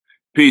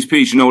Peace,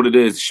 peace. You know what it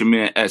is. It's your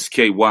man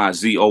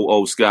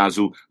SKYZOO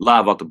Skyzoo,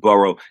 live out the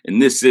borough.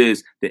 And this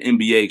is the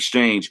NBA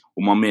Exchange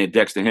with my man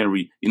Dexter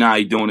Henry. You know how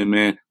you doing it,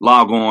 man.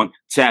 Log on,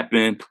 tap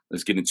in.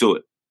 Let's get into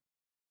it.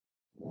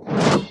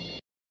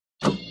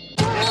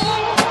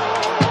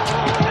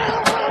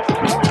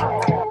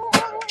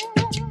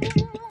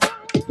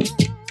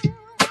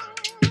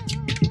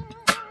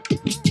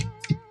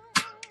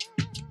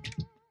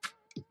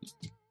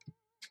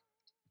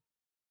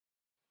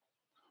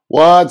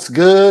 What's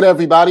good,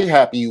 everybody?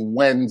 Happy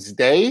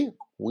Wednesday.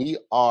 We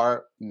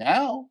are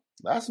now,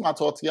 last time I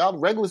talked to y'all, the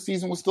regular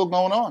season was still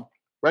going on.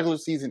 Regular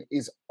season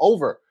is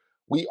over.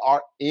 We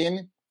are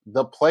in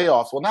the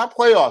playoffs. Well, not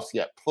playoffs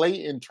yet.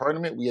 Play-in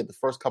tournament. We had the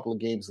first couple of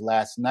games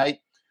last night.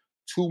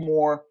 Two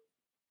more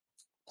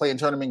play-in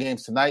tournament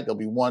games tonight. There'll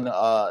be one.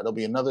 There'll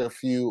be another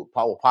few,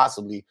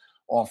 possibly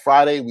on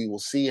Friday. We will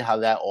see how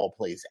that all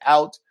plays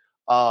out.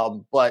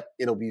 But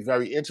it'll be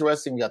very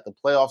interesting. We got the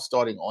playoffs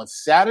starting on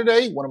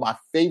Saturday, one of my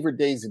favorite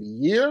days of the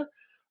year.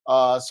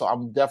 So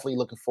I'm definitely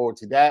looking forward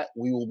to that.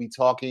 We will be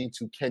talking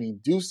to Kenny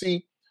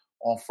Ducey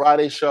on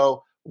Friday's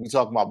show. We'll be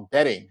talking about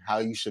betting, how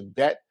you should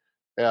bet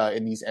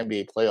in these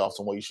NBA playoffs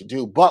and what you should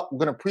do. But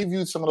we're going to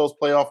preview some of those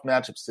playoff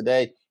matchups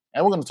today,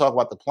 and we're going to talk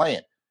about the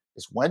play-in.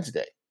 It's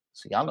Wednesday,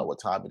 so y'all know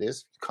what time it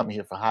is. You come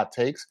here for hot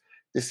takes.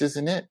 This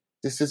isn't it.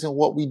 This isn't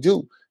what we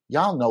do.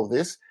 Y'all know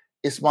this.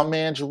 It's my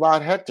man,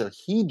 Gerard Hector.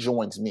 He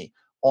joins me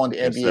on the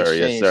NBA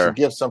Exchange to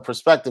give some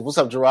perspective. What's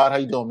up, Gerard? How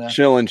you doing, man?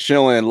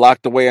 Chilling,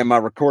 locked away in my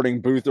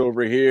recording booth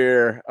over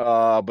here.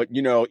 But,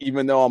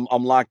 even though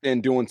I'm locked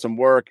in doing some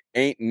work,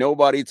 ain't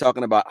nobody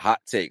talking about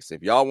hot takes.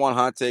 If y'all want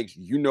hot takes,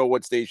 you know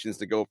what stations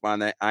to go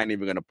find that. I ain't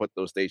even going to put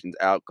those stations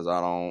out because I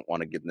don't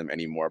want to give them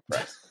any more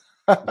press.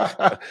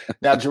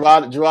 Now,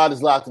 Gerard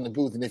is locked in the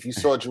booth, and if you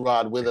saw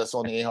Gerard with us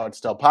on the A Hard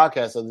Style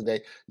podcast the other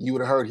day, you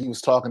would have heard he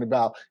was talking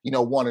about,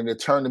 wanting to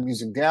turn the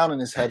music down in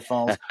his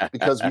headphones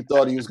because we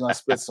thought he was going to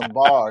spit some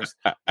bars.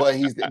 But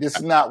this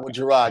is not what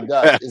Gerard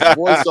does. It's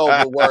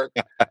voiceover work,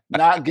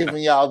 not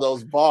giving y'all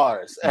those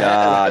bars.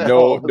 Nah,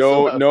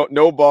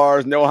 no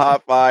bars, no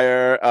hot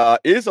fire.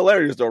 It is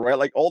hilarious though, right?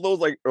 Like all those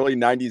like early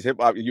 '90s hip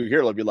hop, you hear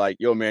it'll be like,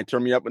 "Yo, man,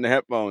 turn me up in the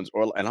headphones,"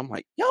 and I'm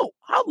like, "Yo,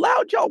 how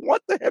loud y'all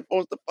want the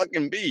headphones to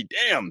fucking be?"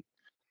 Damn.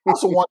 I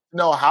also want to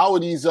know how are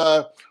these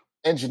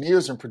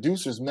engineers and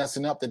producers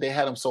messing up that they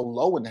had them so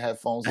low in the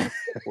headphones in the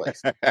first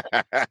place.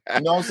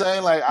 You know what I'm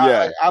saying? Like,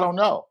 yeah. I don't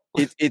know.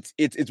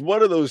 It's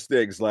one of those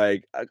things.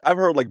 Like I've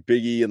heard like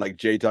Biggie and like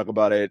Jay talk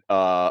about it.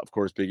 Of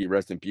course, Biggie,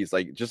 rest in peace.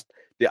 Like just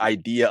the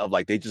idea of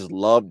like they just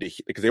love to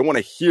because they want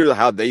to hear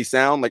how they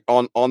sound like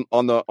on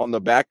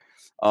the back.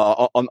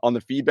 On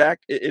the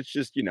feedback, it's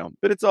just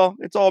but it's all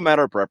a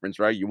matter of preference,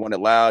 right? You want it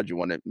loud, you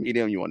want it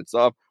medium, you want it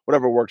soft,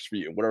 whatever works for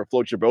you, whatever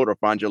floats your boat or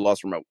finds your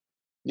lost remote.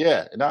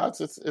 Yeah, no,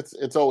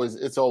 it's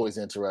always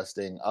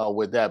interesting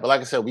with that. But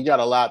like I said, we got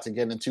a lot to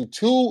get into.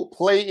 Two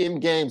play-in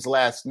games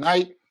last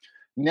night: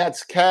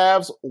 Nets,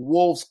 Cavs,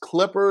 Wolves,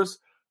 Clippers.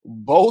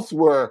 Both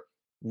were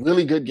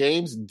really good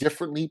games,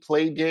 differently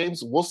played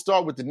games. We'll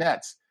start with the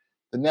Nets.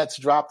 The Nets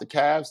dropped the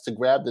Cavs to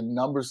grab the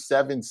number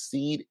 7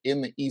 seed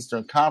in the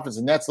Eastern Conference.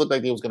 The Nets looked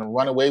like they was going to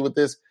run away with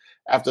this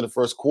after the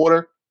first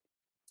quarter.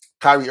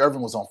 Kyrie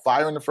Irving was on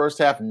fire in the first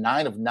half,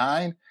 9 of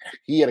 9.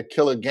 He had a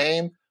killer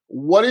game.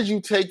 What did you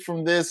take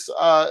from this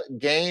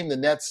game? The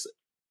Nets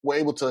were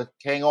able to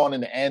hang on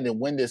in the end and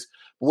win this.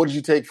 But what did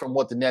you take from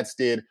what the Nets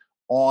did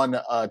on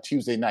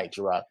Tuesday night,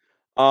 Gerard?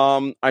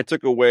 I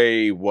took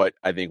away what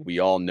I think we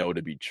all know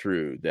to be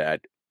true,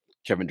 that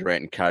Kevin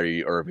Durant and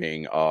Kyrie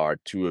Irving are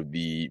two of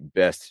the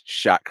best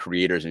shot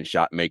creators and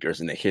shot makers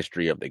in the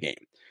history of the game.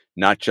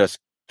 Not just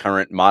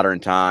current modern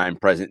time,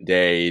 present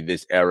day,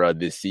 this era,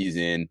 this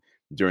season,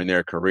 during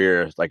their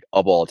careers, like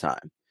of all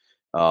time.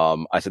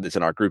 I said this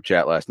in our group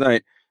chat last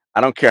night.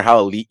 I don't care how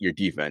elite your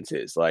defense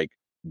is. Like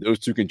those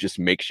two can just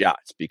make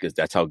shots because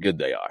that's how good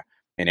they are.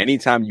 And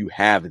anytime you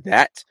have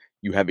that,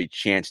 you have a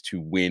chance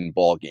to win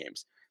ball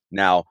games.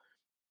 Now,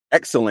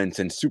 excellence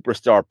and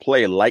superstar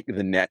play like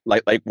the net,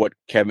 like what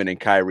Kevin and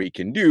Kyrie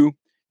can do,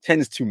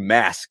 tends to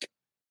mask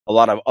a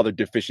lot of other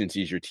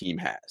deficiencies your team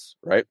has,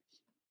 right?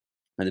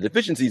 And the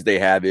deficiencies they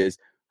have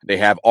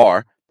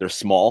they're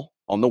small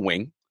on the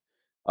wing.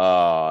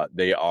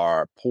 They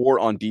are poor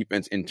on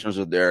defense in terms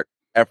of their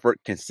effort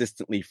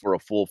consistently for a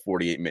full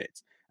 48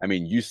 minutes. I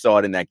mean, you saw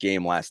it in that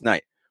game last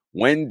night.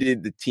 When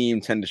did the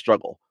team tend to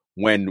struggle?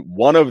 When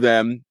one of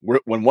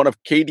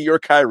KD or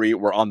Kyrie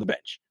were on the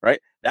bench, right?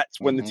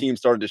 That's when the team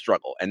started to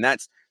struggle. And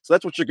that's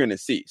what you're going to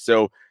see.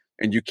 So,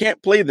 and you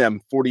can't play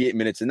them 48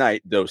 minutes a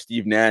night, though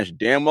Steve Nash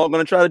damn well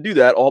going to try to do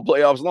that all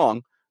playoffs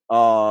long.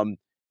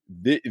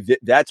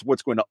 That's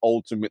what's going to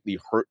ultimately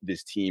hurt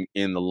this team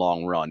in the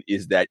long run,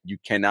 is that you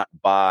cannot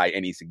buy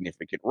any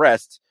significant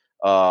rest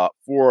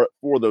for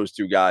those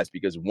two guys,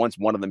 because once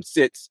one of them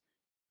sits,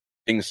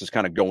 things just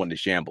kind of go into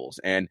shambles.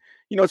 And,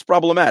 it's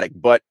problematic.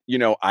 But,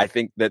 I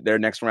think that their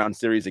next round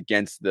series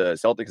against the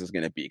Celtics is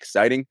going to be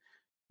exciting.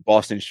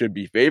 Boston should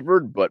be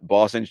favored, but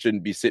Boston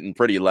shouldn't be sitting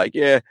pretty like,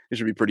 yeah, it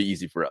should be pretty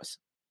easy for us.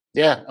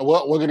 Yeah,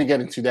 well, we're going to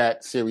get into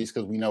that series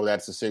because we know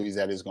that's a series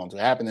that is going to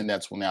happen. The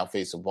Nets will now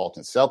face the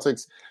Boston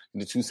Celtics in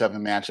the 2-7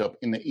 matchup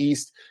in the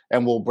East,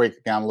 and we'll break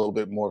it down a little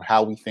bit more of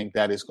how we think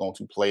that is going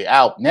to play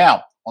out.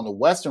 Now, on the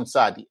Western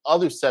side, the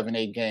other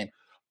 7-8 game,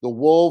 the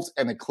Wolves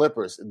and the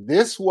Clippers.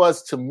 This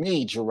was, to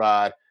me,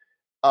 Gerard,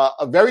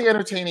 a very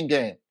entertaining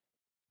game.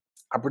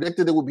 I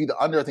predicted it would be the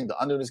under. I think the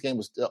under in this game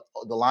was the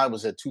line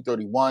was at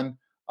 231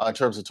 in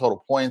terms of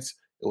total points.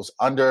 It was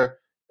under.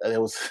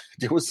 There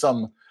was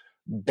some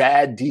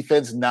bad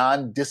defense,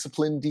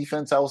 non-disciplined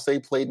defense, I will say,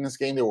 played in this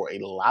game. There were a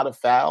lot of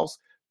fouls.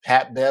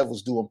 Pat Bev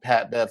was doing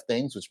Pat Bev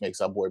things, which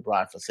makes our boy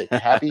Brian Fonseca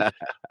happy.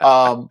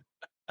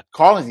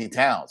 Karl-Anthony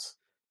Towns,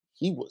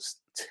 he was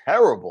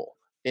terrible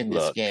in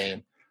this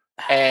game,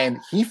 and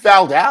he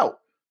fouled out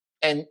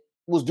and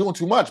was doing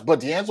too much. But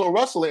D'Angelo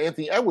Russell and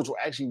Anthony Edwards were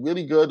actually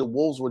really good. The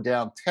Wolves were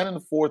down 10 in the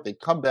fourth. They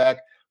come back.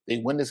 They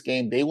win this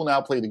game. They will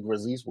now play the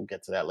Grizzlies. We'll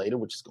get to that later,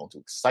 which is going to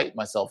excite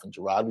myself and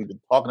Gerard. We've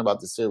been talking about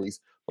this series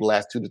for the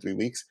last 2 to 3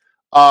 weeks.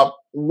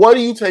 What do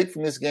you take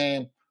from this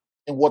game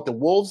and what the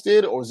Wolves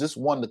did, or is this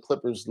one the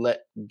Clippers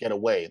let get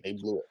away and they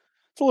blew it?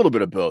 It's a little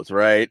bit of both,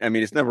 right? I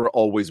mean, it's never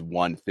always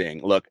one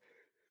thing. Look,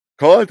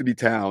 Karl-Anthony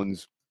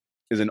Towns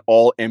is an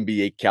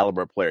all-NBA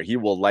caliber player. He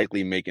will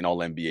likely make an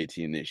all-NBA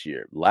team this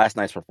year. Last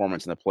night's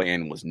performance in the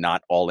play-in was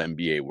not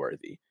all-NBA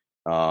worthy.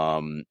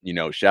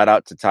 Shout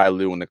out to Ty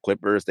Lue and the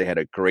Clippers. They had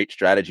a great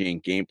strategy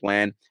and game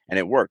plan, and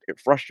it worked. It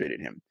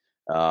frustrated him.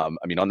 On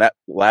that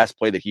last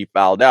play that he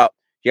fouled out,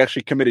 he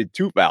actually committed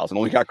 2 fouls and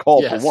only got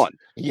called for 1.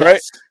 Yes.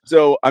 Right?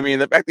 So,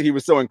 the fact that he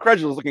was so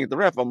incredulous looking at the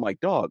ref, I'm like,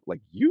 dog,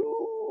 like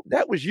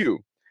that was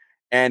you.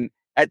 And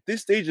at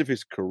this stage of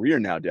his career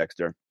now,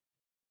 Dexter,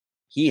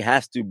 he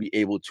has to be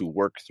able to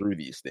work through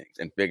these things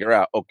and figure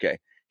out, okay,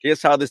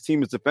 here's how this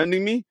team is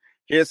defending me.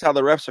 Here's how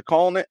the refs are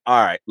calling it.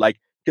 All right.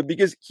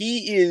 Because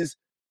he is,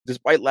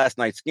 despite last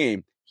night's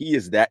game, he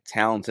is that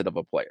talented of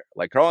a player.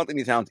 Like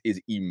Karl-Anthony Towns is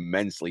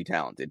immensely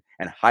talented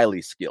and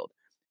highly skilled.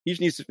 He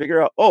just needs to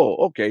figure out,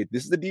 okay,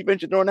 this is the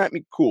defense you're throwing at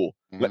me. Cool.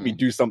 Let me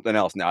do something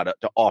else now to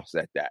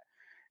offset that.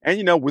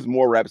 And, with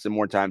more reps and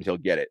more times, he'll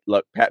get it.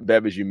 Look, Pat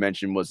Bev, as you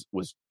mentioned, was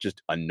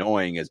just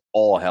annoying as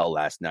all hell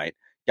last night.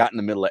 Got in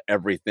the middle of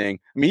everything.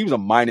 He was a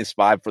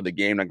 -5 for the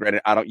game. Now,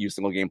 granted, I don't use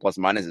single game plus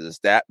minus as a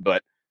stat,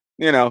 but,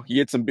 he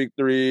hit some big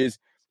threes.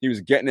 He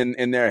was getting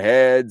in their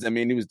heads.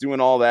 He was doing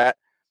all that.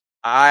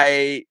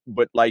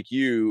 But like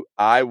you,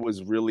 I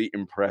was really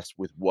impressed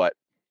with what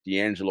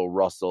D'Angelo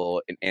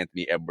Russell and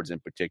Anthony Edwards in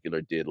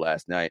particular did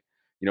last night.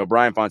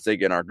 Brian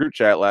Fonseca in our group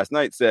chat last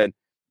night said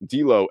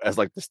D'Lo as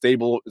like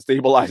the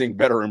stabilizing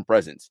veteran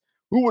presence.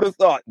 Who would have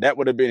thought that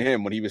would have been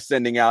him when he was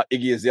sending out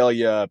Iggy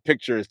Azalea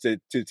pictures to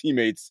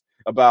teammates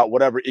about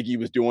whatever Iggy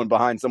was doing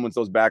behind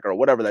so-and-so's back or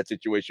whatever that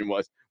situation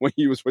was when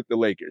he was with the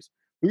Lakers.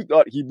 Who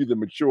thought he'd be the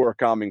mature,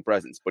 calming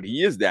presence? But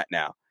he is that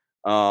now.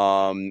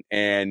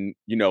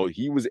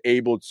 He was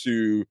able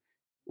to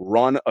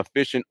run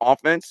efficient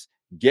offense,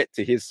 get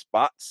to his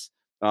spots.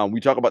 We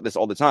talk about this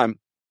all the time.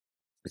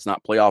 It's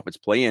not playoff, it's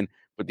play-in.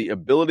 But the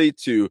ability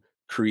to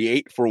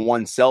create for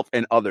oneself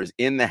and others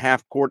in the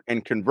half court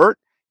and convert,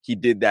 he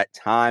did that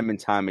time and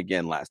time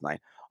again last night.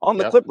 On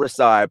the Clippers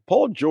side,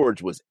 Paul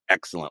George was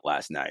excellent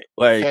last night.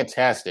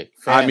 Fantastic.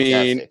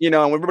 And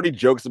everybody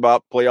jokes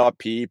about playoff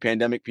P,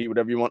 pandemic P,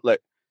 whatever you want. Look,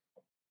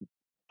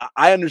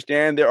 I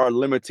understand there are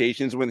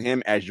limitations with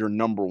him as your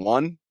number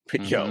one,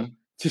 but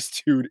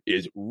this dude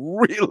is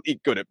really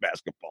good at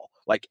basketball.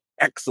 Like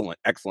excellent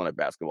at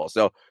basketball.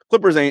 So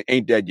Clippers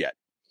ain't dead yet.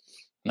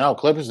 No,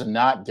 Clippers are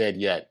not dead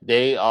yet.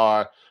 They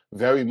are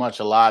very much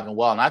alive and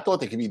well. And I thought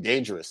they could be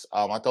dangerous.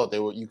 I thought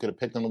you could have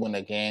picked them to win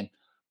that game.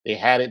 They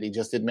had it. They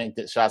just didn't make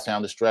the shots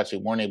down the stretch. They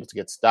weren't able to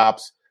get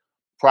stops.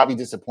 Probably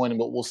disappointing,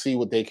 but we'll see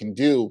what they can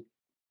do,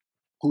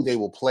 who they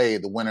will play,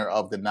 the winner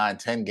of the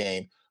 9-10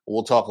 game.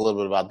 We'll talk a little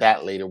bit about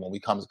that later when we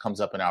comes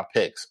up in our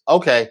picks.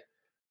 Okay,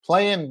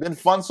 playing been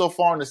fun so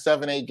far in the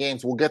 7-8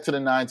 games. We'll get to the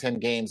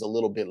 9-10 games a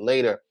little bit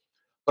later.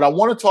 But I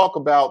want to talk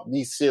about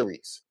these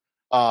series.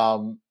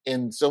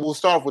 And so we'll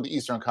start off with the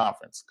Eastern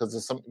Conference because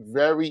there's some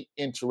very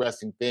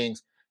interesting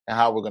things and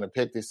how we're going to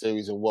pick this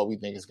series and what we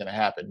think is going to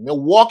happen.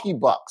 Milwaukee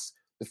Bucks,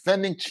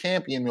 defending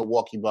champion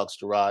Milwaukee Bucks,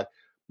 Gerard.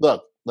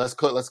 Look, let's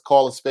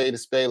call a spade a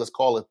spade. Let's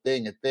call a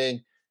thing a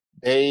thing.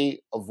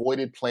 They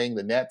avoided playing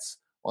the Nets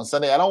on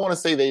Sunday. I don't want to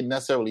say they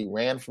necessarily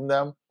ran from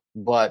them,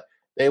 but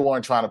they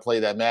weren't trying to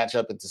play that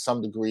matchup. And to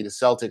some degree, the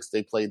Celtics,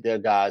 they played their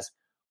guys,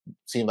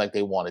 seemed like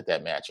they wanted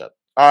that matchup.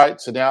 All right,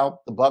 so now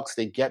the Bucks,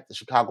 they get the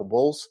Chicago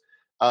Bulls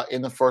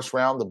in the first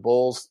round. The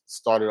Bulls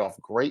started off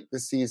great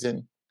this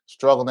season,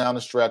 struggled down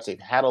the stretch. They've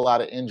had a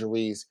lot of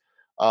injuries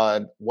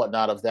and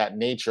whatnot of that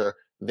nature.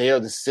 They are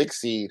the 6th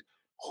seed.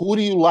 Who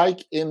do you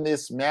like in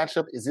this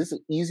matchup? Is this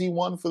an easy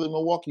one for the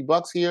Milwaukee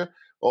Bucks here?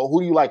 Or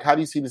who do you like? How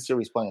do you see the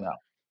series playing out?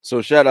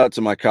 So shout out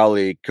to my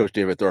colleague, Coach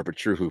David Thorpe at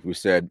True Hoop, who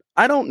said,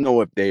 I don't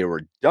know if they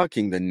were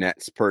ducking the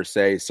Nets per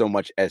se so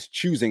much as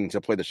choosing to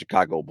play the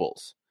Chicago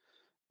Bulls.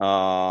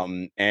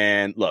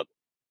 And look,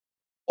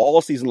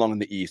 all season long in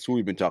the East, who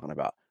we've been talking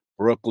about?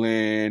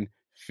 Brooklyn,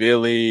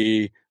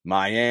 Philly,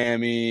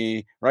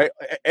 Miami, right?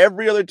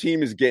 Every other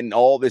team is getting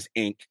all this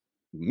ink.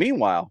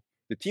 Meanwhile,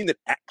 the team that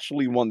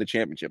actually won the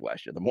championship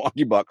last year, the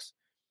Milwaukee Bucks,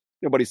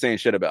 nobody's saying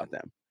shit about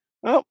them.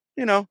 Well,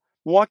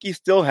 Milwaukee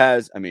still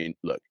has, I mean,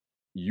 look,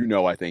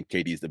 I think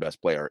KD is the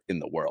best player in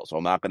the world. So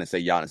I'm not going to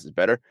say Giannis is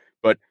better,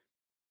 but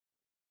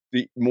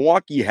the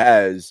Milwaukee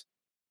has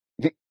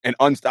an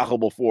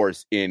unstoppable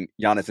force in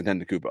Giannis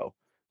Antetokounmpo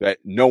that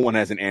no one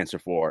has an answer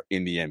for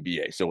in the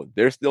NBA. So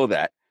they're still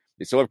that.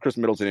 They still have Chris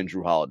Middleton and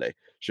Drew Holiday.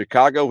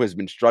 Chicago has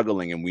been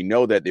struggling, and we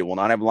know that they will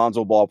not have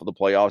Lonzo Ball for the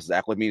playoffs.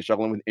 Zach LaVine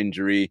struggling with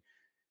injury.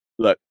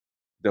 Look,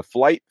 the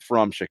flight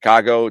from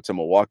Chicago to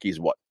Milwaukee is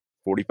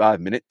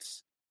 45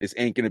 minutes? This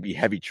ain't going to be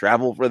heavy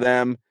travel for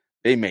them.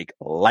 They make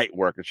light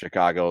work of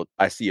Chicago.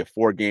 I see a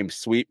 4-game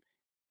sweep,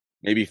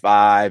 maybe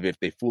 5 if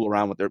they fool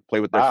around with play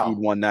with their food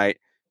one night.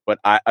 But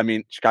I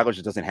mean, Chicago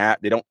just doesn't have.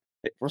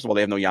 First of all,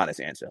 they have no Giannis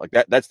answer. Like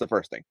that's the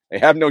first thing. They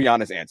have no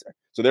Giannis answer.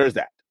 So there's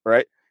that,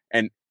 right?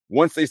 And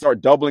once they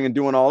start doubling and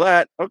doing all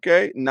that,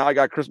 okay, now I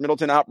got Chris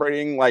Middleton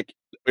operating like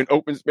an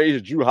open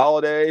space, Drew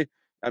Holiday.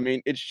 I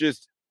mean, it's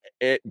just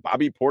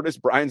Bobby Portis,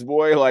 Brian's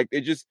boy. Like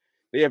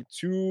they have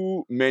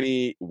too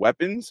many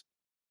weapons.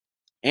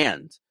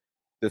 And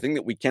the thing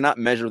that we cannot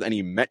measure with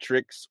any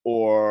metrics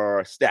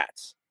or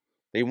stats,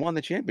 they won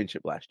the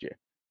championship last year.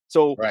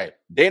 So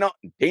they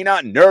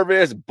not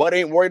nervous, but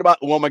ain't worried about,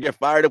 I'm going to get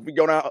fired if we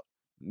go down.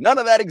 None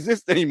of that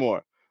exists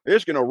anymore. They're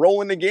just going to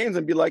roll in the games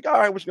and be like, all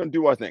right, we're just going to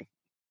do our thing.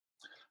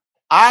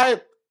 I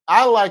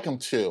like them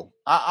too.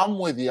 I'm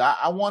with you.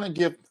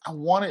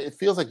 It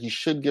feels like you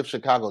should give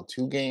Chicago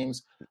 2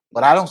 games,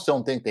 but I still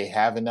don't think they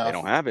have enough. They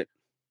don't have it.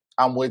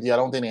 I'm with you. I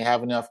don't think they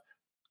have enough.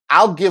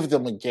 I'll give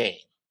them a game.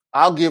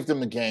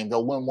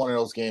 They'll win one of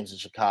those games in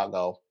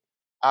Chicago.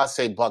 I'll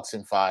say Bucks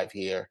in 5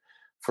 here.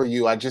 For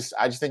you, I just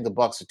think the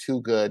Bucks are too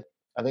good.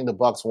 I think the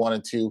Bucks 1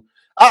 and 2.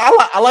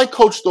 I like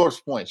Coach Thorpe's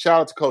point.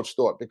 Shout out to Coach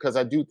Thorpe, because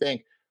I do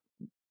think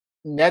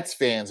Nets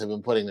fans have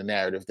been putting the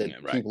narrative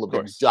that people have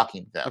been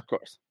ducking them. Of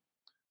course.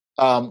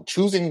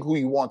 Choosing who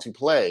you want to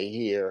play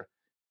here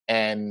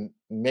and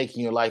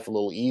making your life a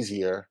little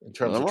easier in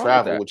terms of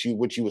travel, which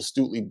you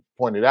astutely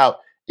pointed out,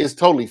 is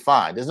totally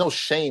fine. There's no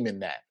shame in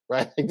that,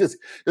 right? There's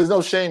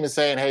no shame in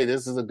saying, hey,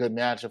 this is a good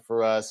matchup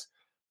for us,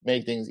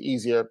 make things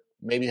easier.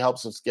 Maybe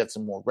helps us get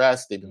some more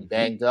rest. They've been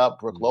banged up.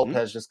 Brooke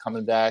Lopez just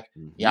coming back.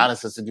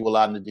 Giannis has to do a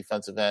lot in the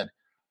defensive end.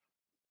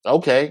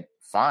 Okay,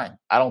 fine.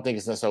 I don't think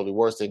it's necessarily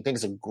worse. I think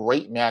it's a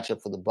great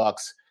matchup for the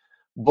Bucks.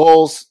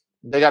 Bulls,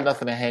 they got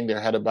nothing to hang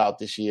their head about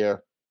this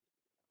year.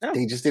 No.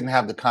 They just didn't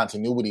have the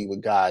continuity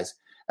with guys,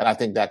 and I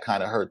think that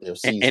kind of hurt their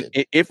season.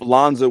 And if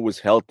Lonzo was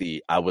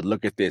healthy, I would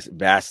look at this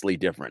vastly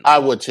differently. I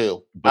would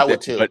too.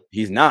 But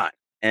he's not.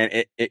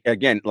 And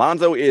again,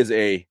 Lonzo is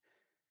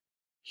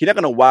he's not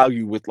going to wow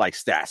you with like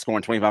stats,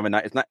 scoring 25 a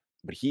night. It's not,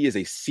 but he is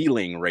a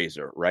ceiling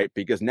raiser, right?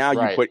 Because now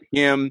you put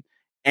him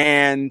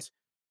and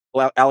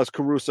Alex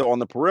Caruso on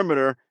the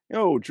perimeter.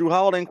 Drew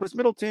Holiday and Chris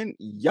Middleton,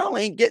 y'all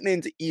ain't getting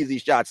into easy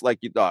shots like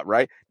you thought,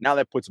 right? Now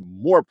that puts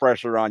more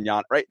pressure on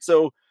Giannis, right?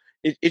 So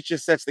it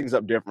just sets things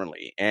up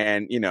differently.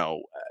 And,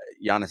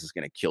 Giannis is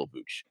going to kill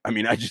Vooch. I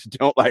mean, I just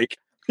don't like,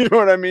 you know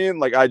what I mean?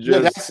 Like,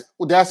 that's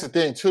the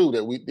thing, too,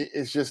 that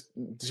it's just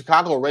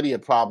Chicago already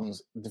had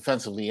problems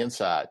defensively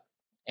inside.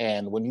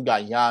 And when you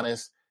got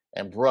Giannis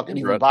and Brooke and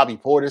even Bobby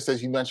Portis,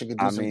 as you mentioned, could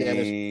do some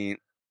damage.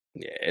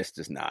 Yeah, it's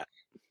just not.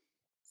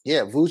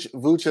 Yeah,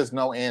 Vooch has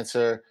no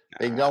answer.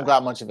 They don't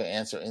got much of an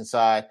answer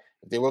inside.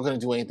 If they were going to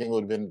do anything, it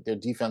would have been their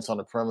defense on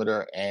the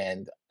perimeter,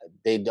 and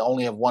they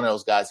only have one of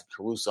those guys,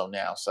 Caruso,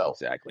 now. So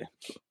exactly,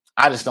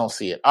 I just don't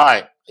see it. All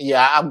right,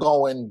 yeah, I'm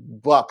going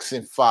Bucks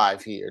in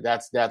 5 here.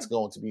 That's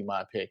going to be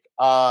my pick.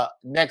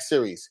 Next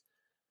series.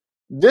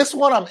 This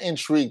one I'm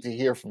intrigued to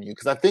hear from you,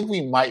 because I think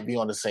we might be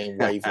on the same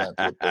wavelength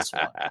with this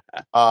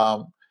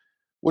one,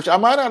 which I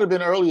might not have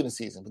been early in the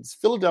season. But it's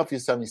Philadelphia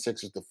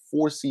 76ers, the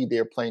 4 seed.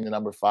 They're playing the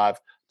number 5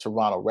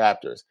 Toronto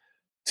Raptors.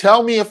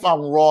 Tell me if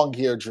I'm wrong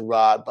here,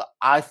 Gerard, but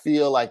I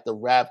feel like the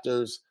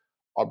Raptors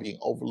are being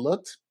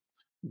overlooked.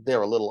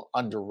 They're a little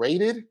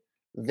underrated.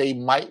 They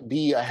might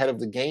be ahead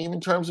of the game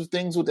in terms of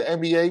things with the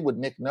NBA, with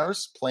Nick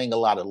Nurse playing a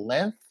lot of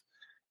length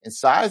and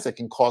size that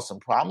can cause some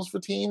problems for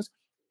teams.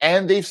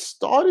 And they've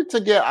started to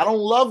get, I don't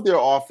love their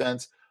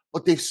offense,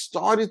 but they've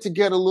started to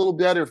get a little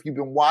better if you've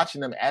been watching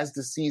them as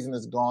the season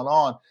has gone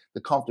on,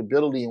 the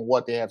comfortability in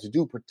what they have to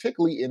do,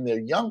 particularly in their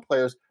young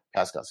players.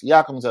 Pascal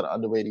Siakam's had an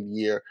underrated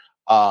year.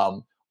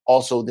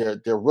 Also,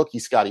 their rookie,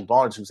 Scotty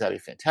Barnes, who's had a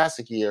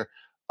fantastic year.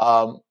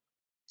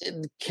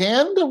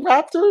 Can the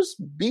Raptors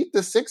beat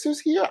the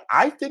Sixers here?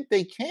 I think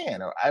they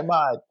can. Or am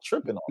I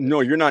tripping on it? No,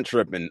 you're not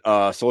tripping.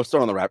 So let's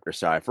start on the Raptors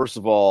side. First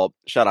of all,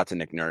 shout out to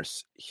Nick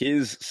Nurse.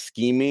 His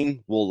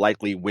scheming will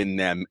likely win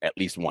them at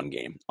least one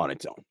game on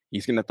its own.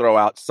 He's going to throw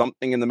out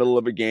something in the middle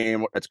of a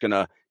game that's going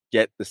to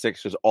get the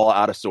Sixers all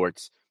out of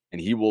sorts,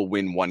 and he will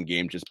win one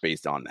game just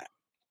based on that.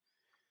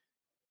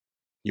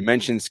 You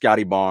mentioned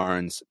Scotty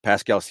Barnes,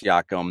 Pascal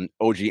Siakam,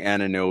 OG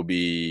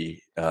Anunoby,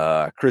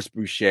 Chris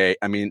Boucher.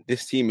 I mean,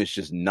 this team is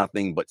just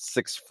nothing but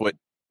 6'7"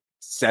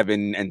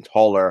 and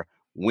taller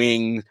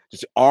wings,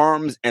 just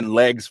arms and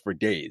legs for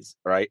days,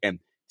 right? And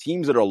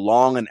teams that are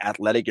long and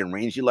athletic and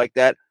rangy like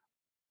that,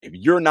 if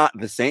you're not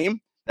the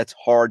same, that's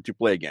hard to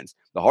play against.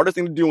 The hardest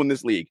thing to do in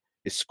this league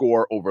is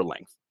score over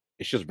length.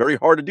 It's just very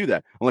hard to do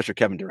that unless you're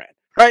Kevin Durant,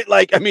 right?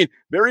 Like, I mean,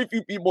 very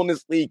few people in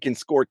this league can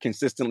score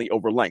consistently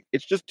over length.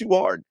 It's just too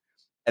hard.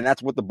 And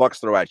that's what the Bucks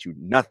throw at you.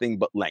 Nothing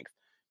but length.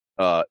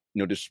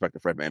 No disrespect to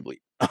Fred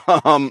VanVleet.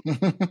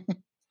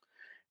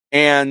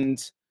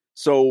 And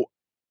so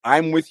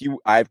I'm with you.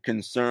 I have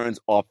concerns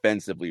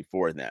offensively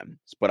for them.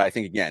 But I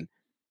think, again,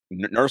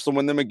 Nurse will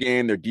win them a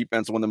game. Their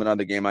defense will win them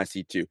another game. I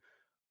see too.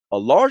 A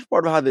large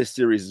part of how this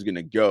series is going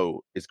to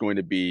go is going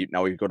to be,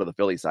 now we go to the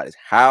Philly side, is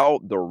how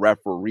the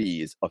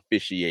referees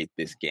officiate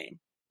this game.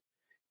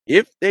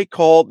 If they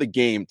call the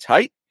game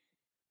tight,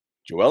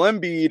 Joel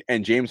Embiid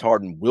and James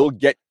Harden will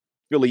get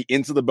Philly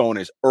into the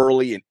bonus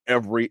early in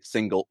every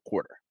single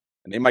quarter.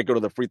 And they might go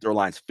to the free throw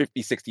lines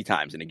 50, 60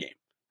 times in a game,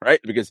 right?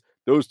 Because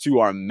those two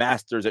are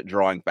masters at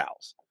drawing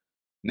fouls.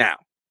 Now,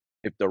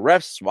 if the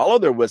refs swallow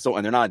their whistle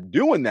and they're not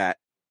doing that,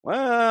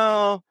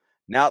 well,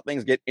 now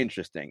things get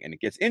interesting. And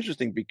it gets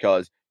interesting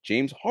because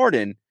James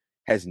Harden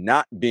has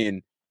not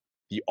been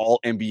the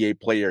all-NBA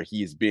player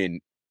he has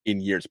been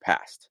in years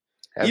past.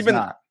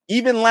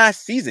 Even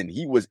last season,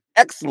 he was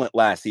excellent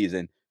last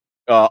season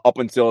up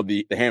until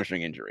the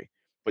hamstring injury.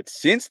 But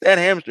since that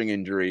hamstring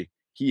injury,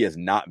 he has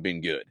not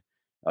been good.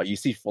 You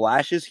see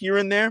flashes here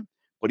and there,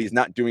 but he's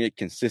not doing it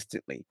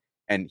consistently.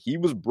 And he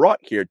was brought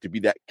here to be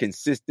that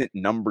consistent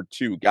number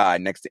 2 guy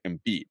next to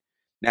Embiid.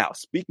 Now,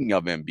 speaking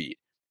of Embiid,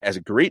 as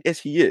great as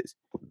he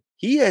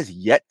has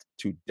yet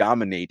to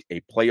dominate a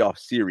playoff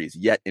series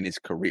yet in his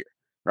career,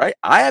 right?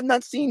 I have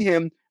not seen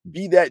him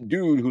be that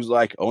dude who's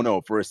like, oh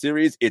no, for a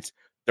series, it's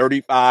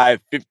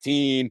 35,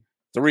 15,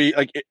 3.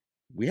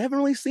 We haven't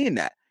really seen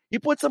that. He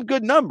puts up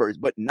good numbers,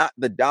 but not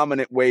the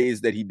dominant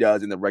ways that he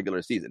does in the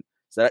regular season.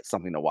 So that's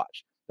something to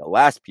watch. The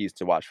last piece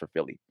to watch for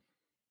Philly,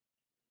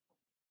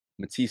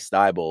 Matisse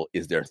Thybulle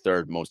is their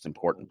third most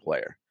important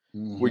player.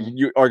 Mm-hmm.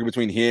 You argue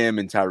between him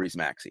and Tyrese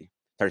Maxey.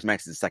 Tyrese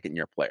Maxey is a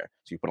second-year player,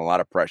 so you put a lot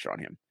of pressure on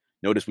him.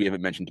 Notice we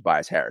haven't mentioned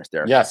Tobias Harris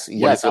there. Yes.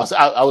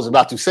 I was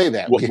about to say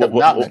that. We have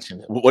not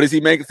mentioned him. What does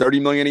he make?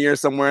 $30 million a year,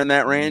 somewhere in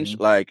that range?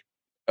 Mm-hmm.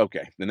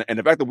 Okay. And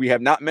the fact that we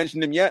have not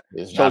mentioned him yet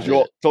tells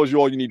you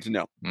all you need to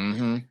know.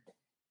 Mm-hmm.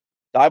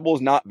 Thybulle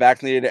is not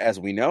vaccinated, as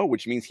we know,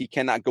 which means he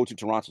cannot go to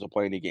Toronto to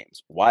play any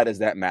games. Why does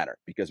that matter?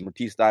 Because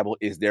Matisse Thybulle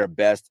is their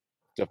best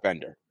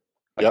defender,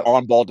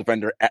 on-ball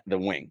defender at the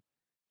wing.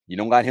 You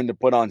don't got him to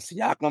put on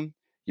Siakam.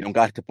 You don't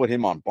got to put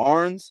him on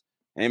Barnes.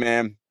 Hey,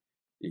 man,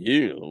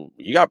 you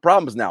got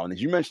problems now. And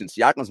as you mentioned,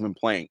 Siakam's been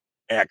playing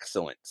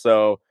excellent.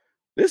 So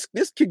this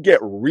could get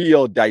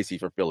real dicey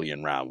for Philly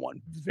in round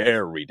 1.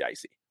 Very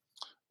dicey.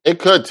 It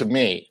could, to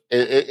me.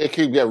 It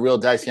could get real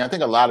dicey. I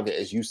think a lot of it,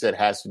 as you said,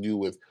 has to do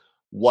with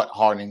what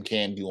Harden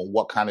can do and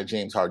what kind of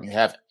James Harden you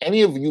have.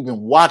 Any of you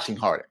been watching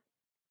Harden,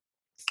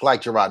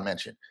 like Gerard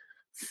mentioned,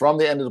 from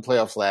the end of the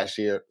playoffs last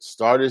year,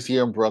 starters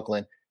here in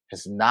Brooklyn,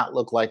 has not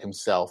looked like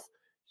himself.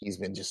 He's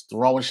been just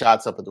throwing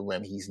shots up at the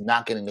rim. He's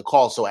not getting the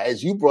call. So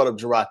as you brought up,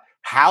 Gerard,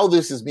 how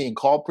this is being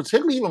called,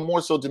 particularly even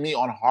more so to me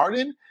on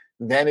Harden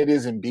than it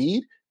is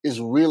Embiid, is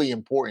really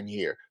important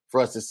here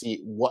for us to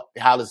see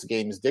how this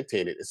game is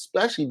dictated,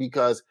 especially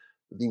because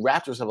the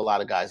Raptors have a lot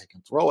of guys that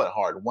can throw at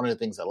Harden. One of the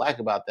things I like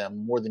about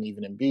them, more than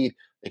even Embiid,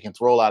 they can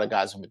throw a lot of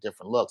guys with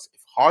different looks.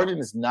 If Harden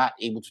is not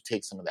able to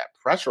take some of that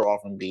pressure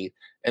off Embiid,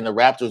 and the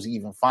Raptors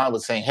even fine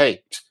with saying,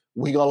 hey,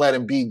 we're going to let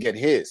Embiid get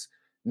his.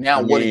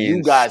 Now, what are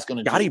you guys going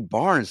to do? Scotty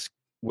Barnes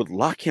would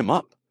lock him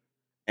up.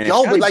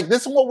 But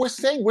this is what we're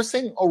saying. We're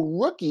saying a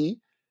rookie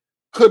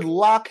could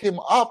lock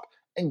him up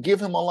and give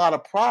him a lot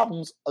of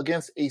problems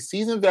against a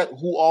seasoned vet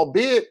who,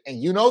 albeit,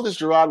 and you know this,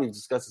 Gerard, we've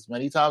discussed this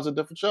many times on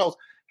different shows,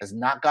 has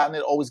not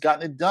always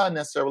gotten it done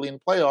necessarily in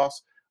the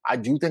playoffs. I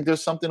do think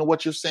there's something to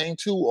what you're saying,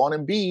 too, on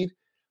Embiid.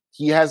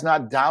 He has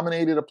not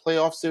dominated a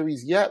playoff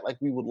series yet like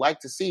we would like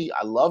to see.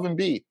 I love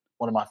Embiid,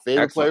 one of my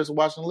favorite players to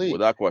watch in the league.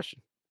 Without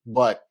question.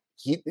 But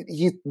he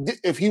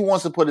if he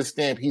wants to put his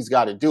stamp, he's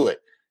got to do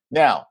it.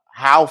 Now,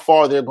 how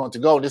far they're going to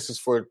go, this is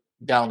for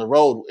down the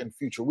road in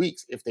future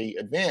weeks if they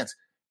advance.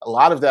 A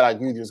lot of that I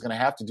agree with you is going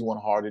to have to do on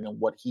Harden and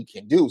what he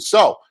can do.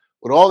 So,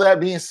 with all that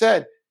being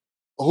said,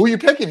 who are you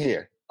picking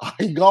here? Are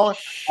you going?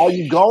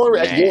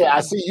 Man. Yeah,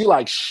 I see you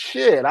like,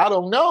 shit, I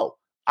don't know.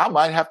 I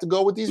might have to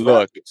go with these.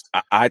 Look,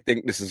 I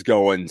think this is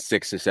going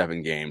 6 or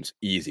 7 games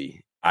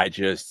easy.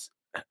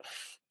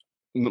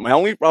 My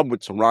only problem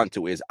with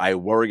Toronto is I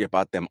worry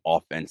about them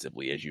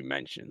offensively, as you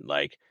mentioned.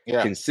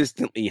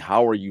 Consistently,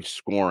 how are you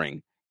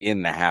scoring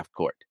in the half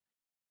court?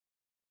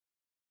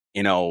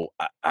 And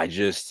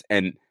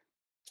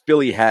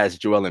Philly has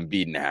Joel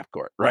Embiid in the half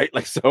court, right?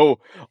 So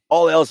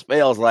all else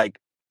fails,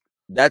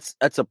 that's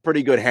a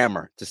pretty good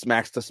hammer to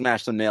smash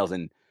some nails.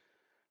 And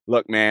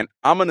look, man,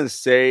 I'm going to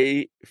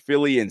say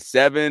Philly in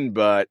 7,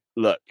 but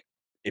look,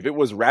 if it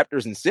was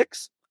Raptors in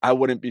 6, I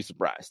wouldn't be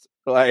surprised.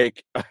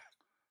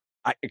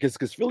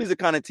 Because Philly's the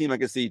kind of team I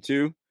can see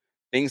too.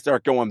 Things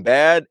start going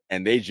bad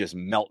and they just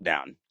melt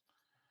down.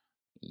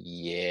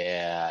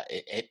 Yeah,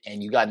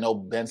 and you got no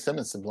Ben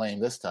Simmons to blame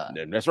this time.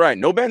 That's right.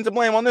 No Ben to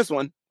blame on this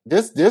one.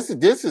 This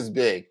is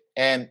big.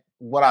 And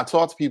when I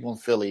talk to people in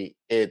Philly,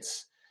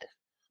 it's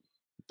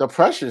the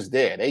pressure's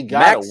there. They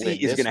gotta Maxey win.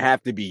 is going to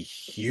have to be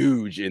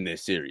huge in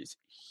this series.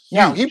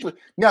 Huge.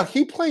 Now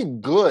he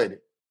played good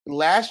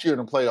last year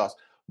in the playoffs,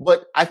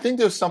 but I think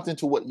there's something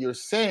to what you're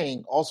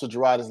saying. Also,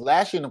 Gerard, is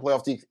last year in the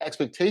playoffs, the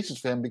expectations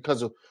for him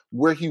because of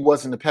where he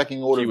was in the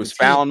pecking order. He was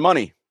found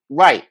money.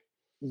 Right.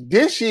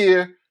 This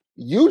year,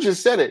 you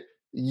just said it.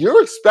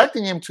 You're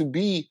expecting him to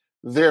be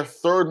their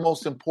third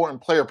most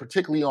important player,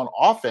 particularly on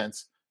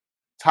offense.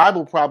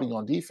 Tybal probably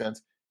on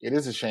defense. It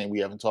is a shame we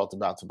haven't talked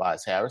about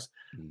Tobias Harris.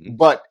 Mm-hmm.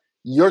 But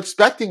you're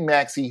expecting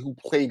Maxey, who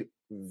played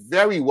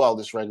very well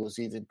this regular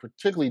season,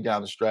 particularly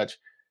down the stretch.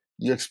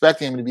 You're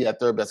expecting him to be that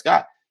third best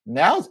guy.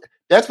 Now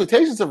the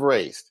expectations have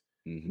raised.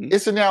 Mm-hmm.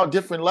 It's now a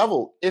different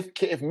level.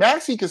 If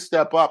Maxey can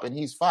step up and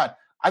he's fine,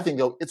 I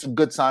think it's a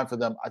good sign for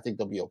them. I think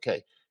they'll be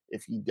okay.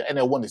 And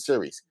they'll win the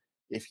series.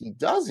 If he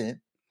doesn't,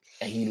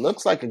 and he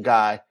looks like a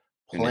guy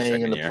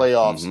playing in the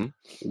playoffs mm-hmm.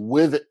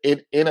 with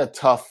it in a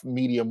tough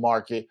media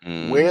market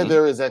mm-hmm. where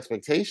there is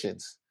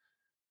expectations,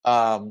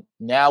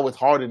 now with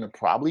Harden to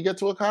probably get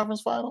to a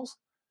conference finals,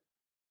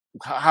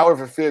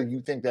 however fair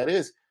you think that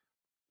is,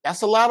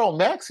 that's a lot on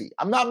Maxey.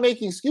 I'm not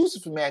making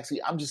excuses for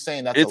Maxey. I'm just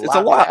saying it's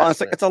a lot.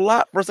 It's a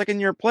lot for a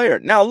second-year player.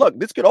 Now, look,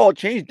 this could all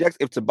change, Dex,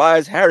 if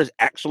Tobias Harris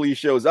actually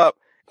shows up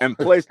and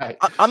plays. Right.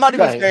 I'm not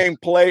even saying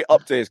play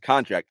up to his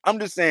contract. I'm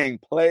just saying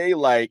play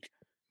like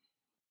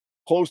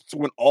close to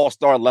an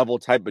all-star level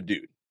type of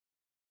dude.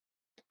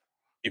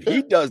 If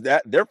he does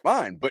that, they're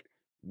fine. But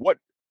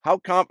how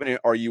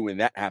confident are you in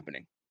that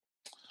happening?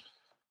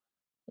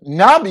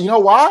 Not, you know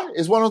why?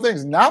 It's one of those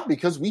things. Not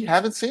because we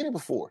haven't seen it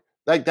before.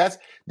 Like that's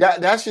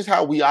just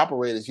how we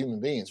operate as human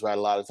beings, right?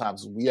 A lot of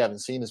times we haven't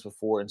seen this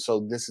before, and so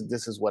this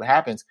is what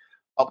happens.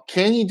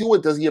 Can he do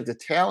it? Does he have the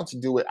talent to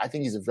do it? I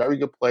think he's a very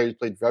good player. He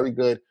played very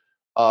good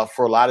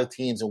for a lot of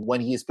teams, and when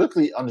he is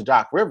particularly under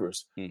Doc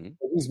Rivers, mm-hmm.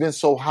 he's been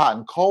so hot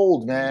and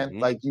cold, man. Mm-hmm.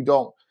 Like you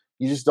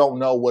just don't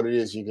know what it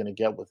is you're going to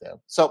get with him.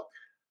 So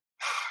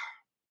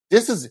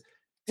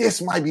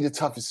this might be the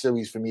toughest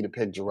series for me to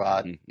pick,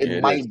 Gerard.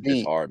 It might be.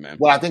 It's hard, man.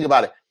 When I think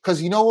about it,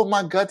 because you know what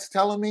my gut's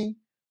telling me.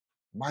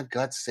 My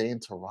gut's saying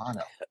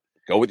Toronto.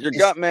 Go with your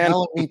gut, man. It's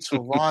telling me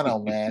Toronto,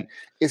 man.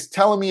 It's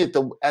telling me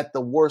at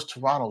the worst,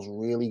 Toronto's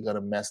really going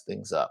to mess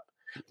things up.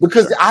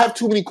 Because I have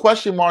too many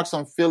question marks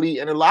on Philly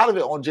and a lot of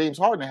it on James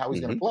Harden and how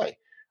he's mm-hmm. going to play.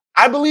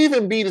 I believe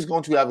Embiid is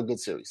going to have a good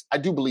series. I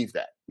do believe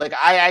that. Like,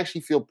 I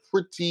actually feel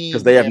pretty...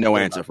 Because they have no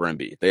answer for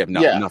Embiid. They have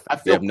nothing. I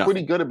feel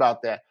pretty good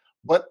about that.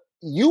 But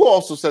you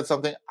also said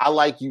something. I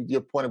like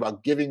your point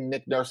about giving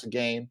Nick Nurse a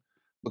game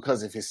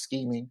because of his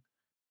scheming.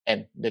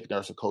 And Nick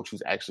Nurse, a coach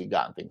who's actually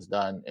gotten things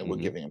done, and we're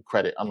mm-hmm. giving him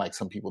credit, unlike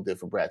some people did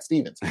for Brad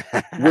Stevens.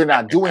 We're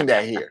not doing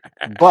that here.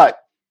 But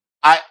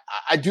I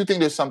do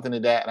think there's something to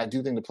that, and I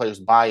do think the players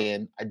buy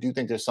in. I do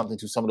think there's something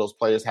to some of those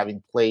players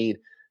having played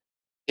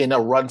in a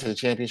run to the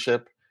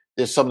championship.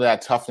 There's some of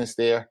that toughness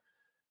there.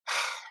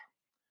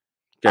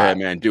 Go ahead,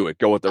 man. Do it.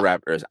 Go with the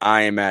Raptors.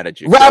 I ain't mad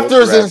at you.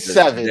 Raptors in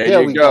 7.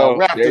 There we go.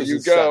 Raptors in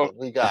 7.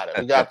 We got it.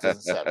 We got this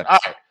in 7. All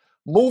right.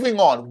 Moving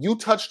on, you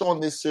touched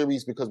on this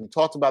series because we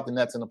talked about the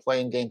Nets in the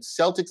playing game.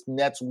 Celtics,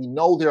 Nets, we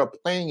know they're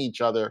playing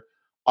each other.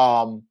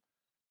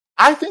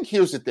 I think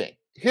here's the thing.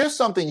 Here's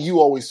something you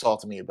always talk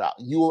to me about.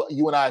 You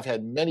and I have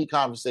had many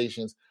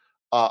conversations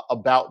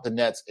about the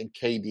Nets and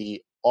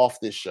KD off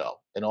this show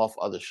and off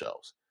other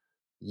shows.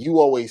 You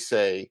always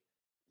say,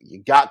 you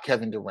got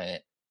Kevin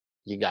Durant,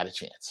 you got a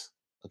chance,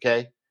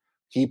 okay?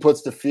 He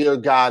puts the fear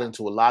of God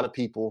into a lot of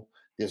people.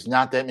 There's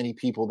not that many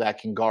people that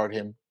can guard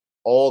him.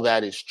 All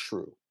that is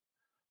true.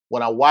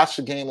 When I watched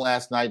the game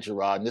last night,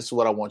 Gerard, and this is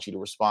what I want you to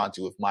respond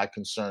to if my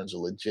concerns are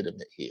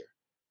legitimate here.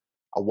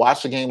 I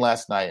watched the game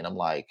last night, and I'm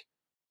like,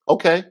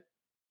 okay,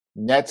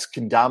 Nets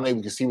can dominate.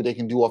 We can see what they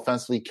can do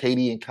offensively.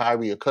 KD and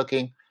Kyrie are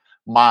cooking.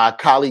 My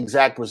colleague,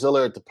 Zach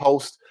Braziller at the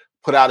Post,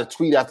 put out a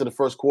tweet after the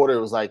first quarter.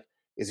 It was like,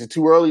 is it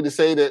too early to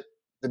say that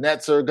the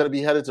Nets are going to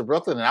be headed to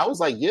Brooklyn? And I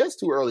was like, yeah, it's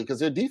too early because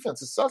their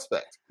defense is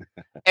suspect.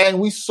 And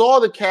we saw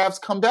the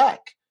Cavs come back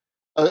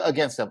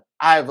against them.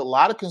 I have a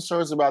lot of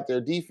concerns about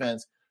their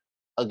defense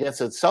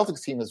against a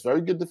Celtics team that's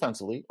very good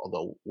defensively,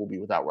 although we'll be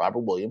without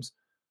Robert Williams.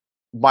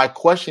 My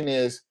question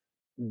is,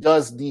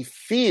 does the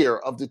fear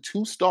of the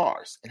two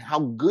stars and how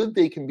good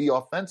they can be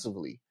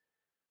offensively,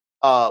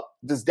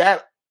 does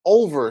that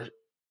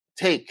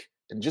overtake,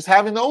 and just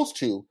having those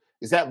two,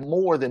 is that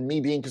more than me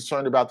being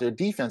concerned about their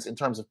defense in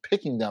terms of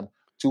picking them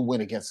to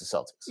win against the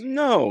Celtics?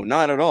 No,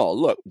 not at all.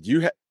 Look,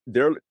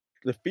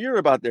 the fear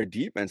about their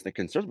defense, the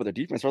concerns about their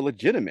defense are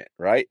legitimate,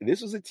 right?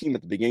 This was a team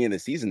at the beginning of the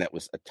season that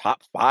was a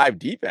top 5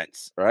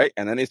 defense, right?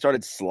 And then they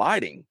started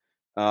sliding,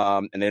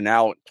 and they're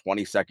now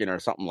 22nd or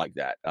something like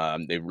that.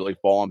 They've really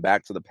fallen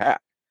back to the pack.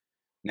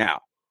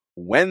 Now,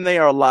 when they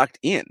are locked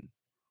in,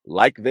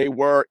 like they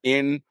were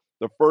in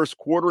the first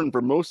quarter and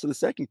for most of the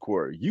second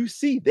quarter, you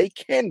see they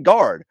can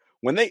guard.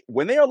 When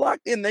they are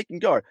locked in, they can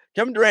guard.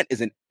 Kevin Durant is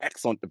an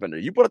excellent defender.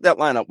 You put up that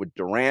lineup with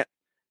Durant,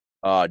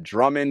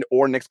 Drummond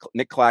or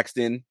Nick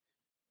Claxton.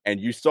 And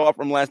you saw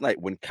from last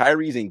night, when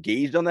Kyrie's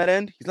engaged on that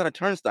end, he's not a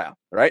turnstile,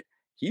 right?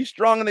 He's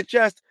strong in the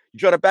chest. You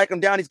try to back him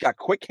down. He's got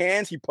quick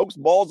hands. He pokes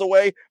balls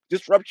away,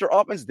 disrupts your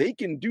offense. They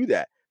can do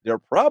that. Their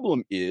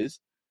problem is,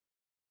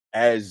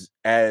 as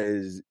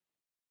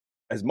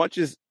much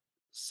as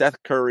Seth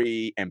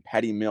Curry and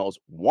Patty Mills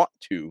want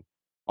to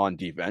on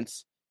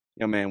defense,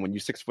 man, when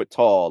you're 6 foot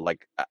tall,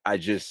 like it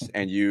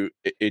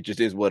just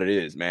is what it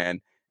is,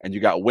 man. And you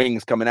got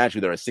wings coming at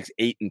you that are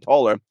 6'8" and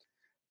taller.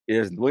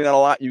 There's really not a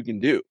lot you can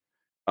do.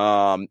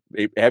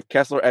 They have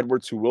Kessler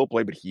Edwards who will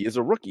play, but he is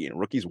a rookie, and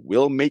rookies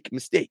will make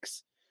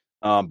mistakes.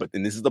 But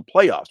then this is the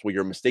playoffs where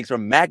your mistakes are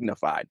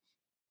magnified.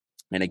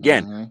 And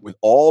again, with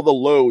all the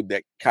load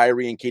that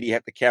Kyrie and KD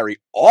have to carry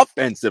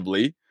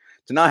offensively,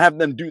 to not have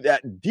them do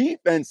that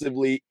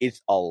defensively,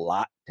 it's a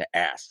lot to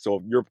ask. So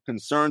if your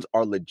concerns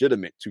are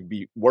legitimate, to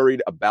be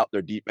worried about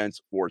their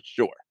defense for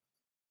sure.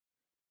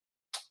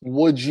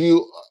 Would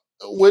you,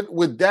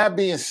 with that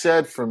being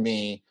said, for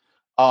me,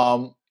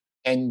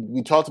 and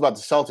we talked about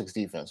the Celtics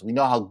defense. We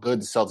know how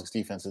good the Celtics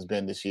defense has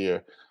been this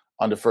year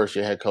under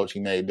first-year head coach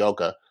Ime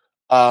Udoka.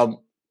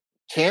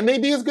 Can they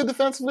be as good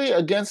defensively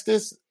against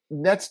this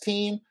Nets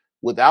team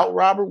without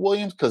Robert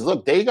Williams? Because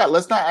look,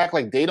 let's not act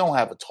like they don't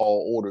have a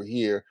tall order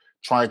here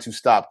trying to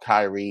stop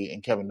Kyrie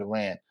and Kevin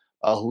Durant,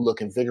 who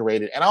look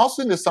invigorated. And I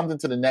also think there's something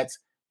to the Nets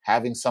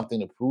having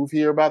something to prove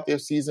here about their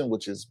season,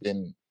 which has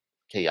been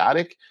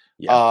chaotic.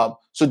 Yeah.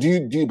 So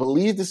do you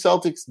believe the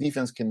Celtics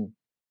defense can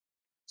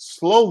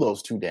slow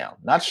those two down,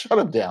 not shut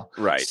them down,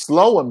 right?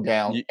 Slow them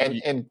down,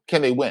 and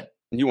can they win?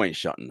 You ain't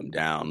shutting them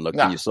down. Look,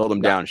 can you slow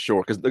them down?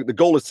 Sure, because the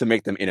goal is to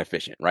make them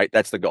inefficient, right?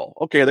 That's the goal.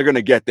 Okay, they're going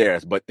to get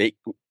theirs, but they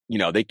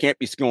can't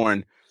be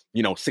scoring,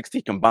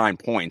 60 combined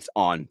points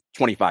on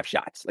 25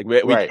 shots, like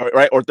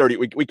right, or 30.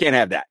 We can't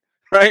have that,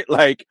 right?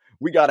 Like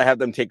we got to have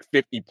them take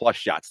 50 plus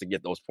shots to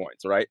get those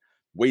points, right?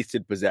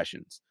 Wasted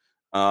possessions.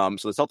 So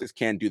the Celtics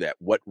can do that.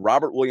 What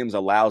Robert Williams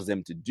allows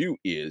them to do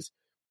is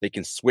they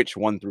can switch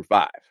 1 through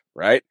 5,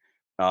 right?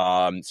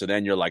 So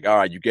then you're like, all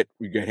right, you get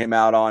him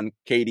out on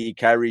KD,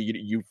 Kyrie,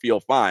 you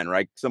feel fine,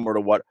 right? Similar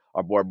to what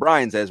our boy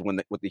Brian says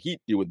what the Heat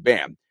do with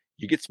Bam.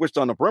 You get switched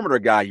on the perimeter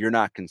guy, you're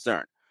not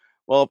concerned.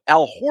 Well, if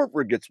Al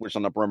Horford gets switched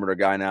on the perimeter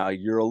guy now,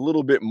 you're a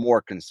little bit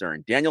more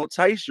concerned. Daniel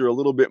Tice, you're a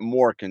little bit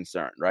more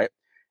concerned, right?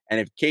 And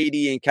if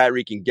KD and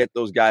Kyrie can get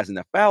those guys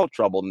into foul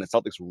trouble, then the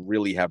Celtics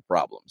really have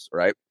problems,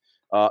 right?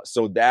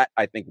 So that,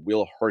 I think,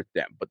 will hurt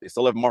them. But they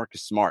still have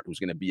Marcus Smart, who's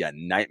going to be a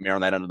nightmare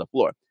on that end of the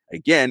floor.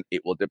 Again,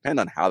 it will depend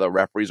on how the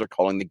referees are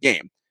calling the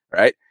game,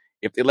 right?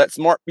 If they let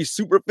Smart be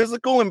super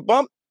physical and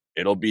bump,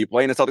 it'll be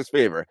playing the Celtics'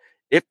 favor.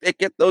 If they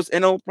get those,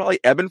 and it'll probably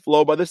ebb and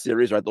flow by the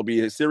series, right? There'll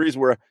be a series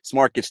where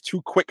Smart gets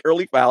 2 quick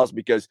early fouls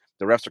because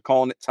the refs are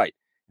calling it tight.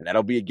 And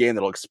that'll be a game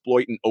that'll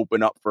exploit and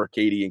open up for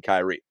KD and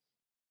Kyrie.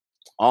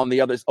 On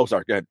the others,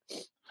 sorry, go ahead.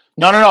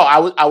 No.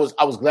 I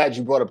was glad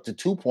you brought up the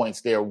 2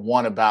 points there.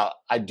 One about,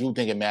 I do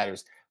think it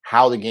matters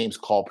how the game's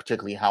called,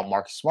 particularly how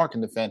Marcus Smart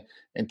can defend.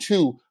 And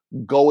 2,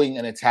 going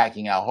and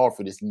attacking Al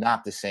Horford is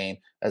not the same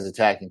as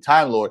attacking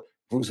Time Lord.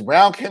 Bruce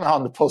Brown came out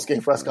in the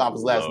post-game press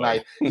conference last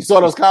night. You saw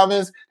those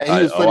comments? And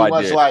he was pretty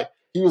much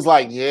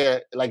like, yeah,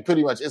 like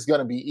pretty much it's going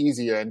to be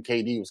easier. And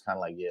KD was kind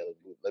of like, yeah,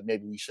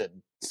 maybe we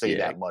shouldn't say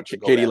that much.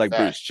 KD like,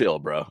 Bruce, chill,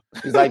 bro.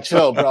 He's like,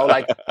 chill, bro.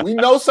 Like, we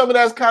know some of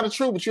that's kind of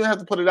true, but you don't have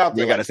to put it out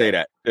there. You got to say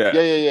that.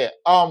 Yeah.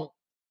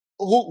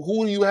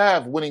 Who do you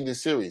have winning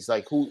this series?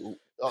 Like, who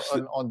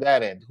on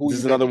that end?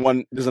 There's another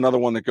one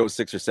that goes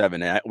 6 or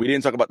 7. We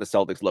didn't talk about the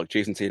Celtics. Look,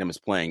 Jason Tatum is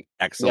playing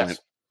excellent. Yes.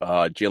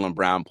 Jaylen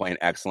Brown playing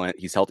excellent.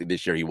 He's healthy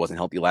this year. He wasn't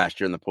healthy last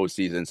year in the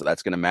postseason, so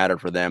that's going to matter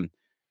for them.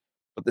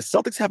 But the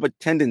Celtics have a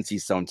tendency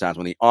sometimes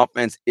when the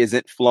offense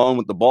isn't flowing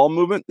with the ball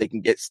movement, they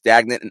can get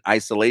stagnant and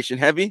isolation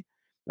heavy.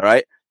 All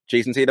right.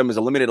 Jason Tatum has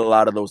eliminated a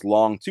lot of those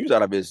long twos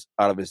out of his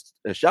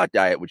shot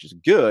diet, which is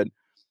good.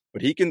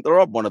 But he can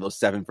throw up one of those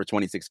 7 for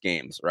 26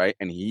 games, right?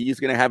 And he's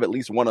going to have at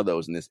least one of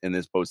those in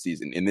this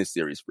postseason, in this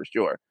series for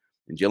sure.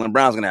 And Jaylen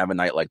Brown's going to have a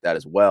night like that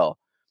as well.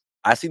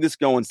 I see this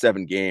going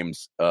 7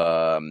 games,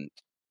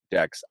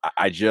 Dex.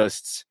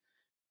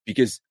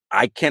 Because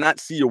I cannot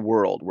see a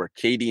world where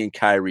KD and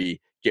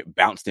Kyrie get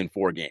bounced in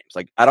 4 games.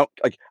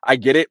 I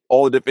get it,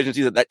 all the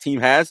deficiencies that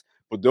team has,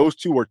 but those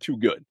two are too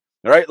good,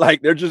 all right?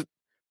 Like, they're just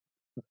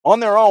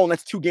on their own.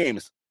 That's 2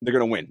 games they're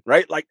going to win,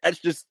 right? Like, that's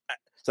just,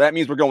 so that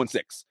means we're going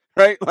 6.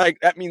 Right? Like,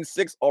 that means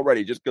 6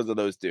 already just because of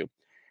those 2.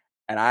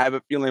 And I have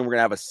a feeling we're going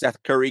to have a Seth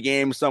Curry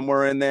game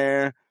somewhere in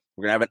there.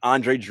 We're going to have an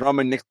Andre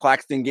Drummond, Nick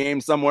Claxton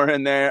game somewhere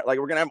in there. Like,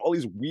 we're going to have all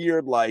these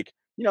weird, like,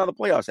 the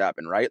playoffs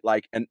happen, right?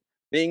 Like, and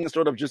things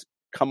sort of just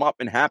come up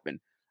and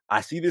happen.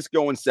 I see this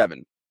going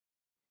 7.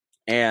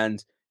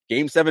 And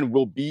game 7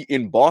 will be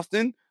in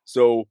Boston.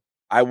 So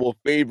I will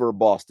favor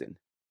Boston.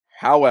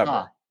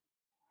 However,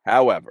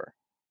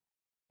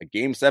 a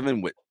game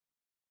 7 with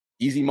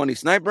easy money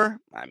sniper,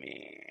 I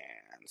mean,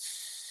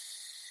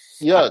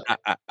 yeah.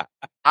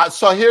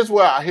 So here's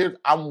where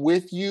I'm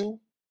with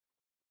you.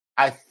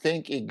 I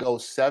think it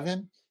goes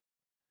 7.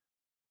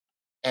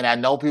 And I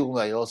know people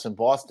are like, it's in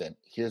Boston.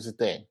 Here's the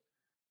thing.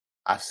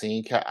 I've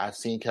seen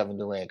Kevin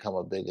Durant come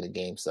up big in a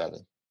Game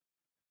 7,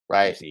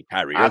 right? I've seen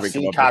Kyrie I've Irving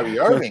come seen up Kyrie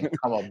Irving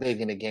come up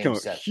big in a Game come up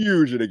 7,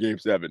 huge in a Game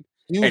 7.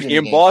 huge And in a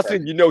in Game Boston,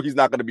 7. you know he's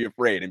not going to be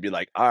afraid and be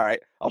like, all right,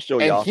 I'll show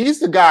And y'all. he's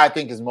the guy I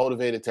think is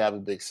motivated to have a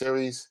big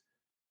series.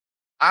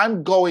 I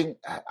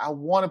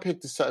want to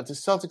pick the Celtics. The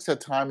Celtics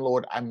at Time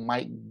Lord. I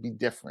might be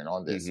different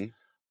on this,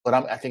 but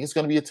I think it's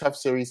going to be a tough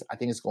series. I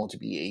think it's going to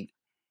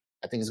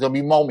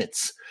be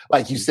moments,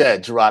 like you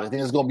said, Gerard. I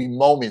think it's going to be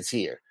moments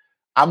here.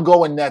 I'm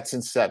going Nets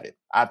in 7.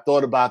 I've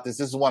thought about this.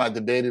 This is one I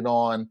debated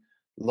on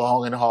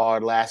long and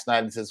hard last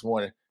night and this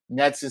morning.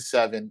 Nets is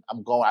 7.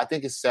 I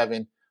think it's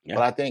 7. Yeah.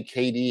 But I think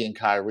KD and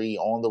Kyrie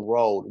on the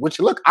road,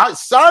 which look,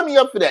 sign me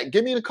up for that.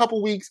 Give me a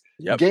couple weeks.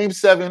 Yep. Game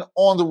 7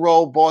 on the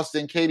road,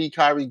 Boston, KD,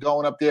 Kyrie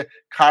going up there,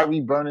 Kyrie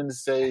burning the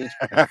stage,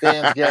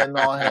 fans getting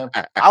on him.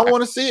 I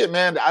want to see it,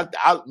 man.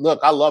 I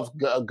love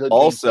a good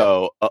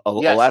also, a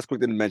last quick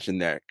thing to mention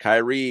there.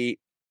 Kyrie,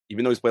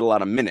 even though he's played a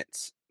lot of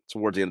minutes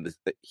towards the end of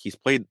this, he's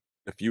played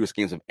the fewest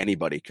games of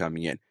anybody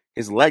coming in.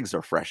 His legs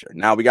are fresher.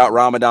 Now we got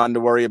Ramadan to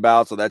worry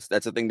about, so that's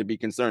a thing to be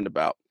concerned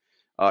about.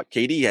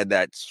 KD had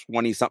that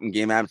 20-something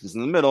game absence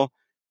in the middle.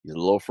 He's a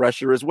little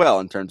fresher as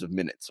well in terms of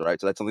minutes, right?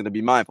 So that's something to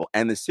be mindful.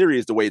 And the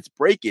series, the way it's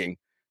breaking,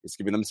 is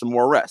giving them some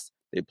more rest.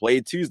 They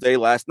played Tuesday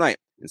last night.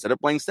 Instead of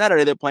playing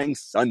Saturday, they're playing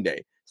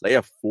Sunday. So they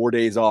have 4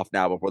 days off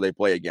now before they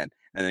play again.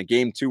 And then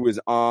game 2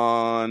 is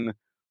on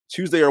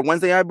Tuesday or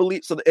Wednesday, I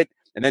believe. So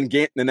and then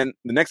the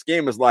next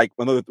game is like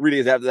another 3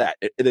 days after that.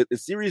 The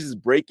series is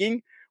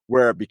breaking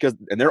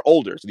and they're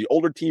older. So the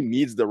older team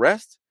needs the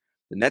rest.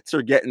 The Nets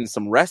are getting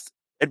some rest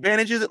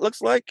advantages. It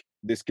looks like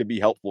this could be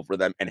helpful for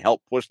them and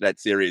help push that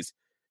series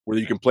where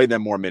you can play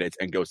them more minutes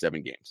and go 7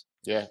 games.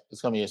 Yeah,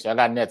 it's gonna be interesting. I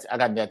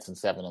got Nets in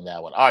 7 on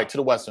that one. All right, to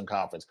the Western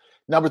Conference.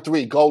 Number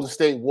 3, Golden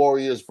State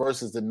Warriors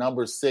versus the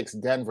number 6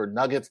 Denver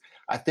Nuggets.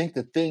 I think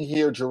the thing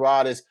here,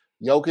 Gerard, is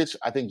Jokic.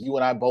 I think you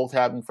and I both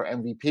have him for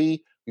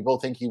MVP. We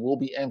both think he will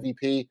be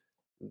MVP.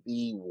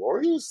 The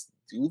Warriors,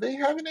 do they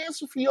have an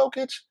answer for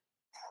Jokic?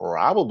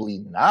 Probably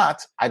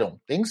not. I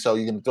don't think so.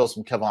 You're gonna throw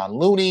some Kevon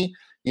Looney.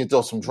 You can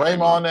throw some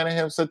Draymond in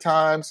him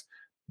sometimes.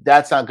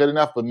 That's not good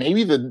enough. But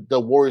maybe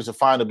the Warriors are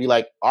fine to be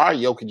like, all right,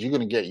 Jokic, you're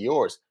going to get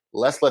yours.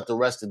 Let's let the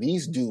rest of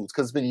these dudes,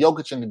 because it's been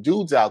Jokic and the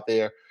dudes out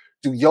there.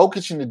 Do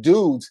Jokic and the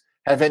dudes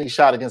have any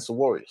shot against the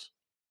Warriors?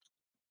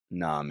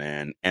 Nah,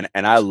 man. And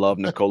I love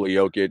Nikola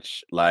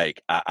Jokic.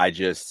 Like, I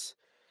just,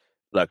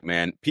 look,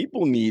 man,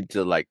 people need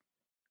to,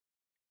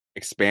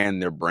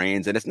 expand their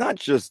brains. And it's not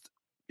just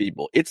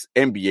people. It's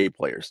NBA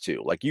players,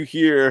 too. Like, you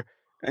hear...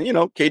 And,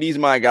 KD's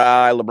my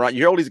guy, LeBron. You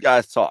hear all these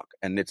guys talk,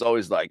 and it's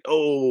always like,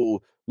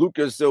 oh,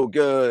 Luka's so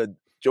good.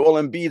 Joel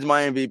Embiid's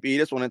my MVP.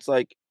 This one, it's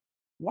like,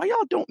 why y'all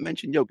don't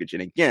mention Jokic?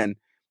 And again,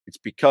 it's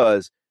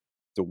because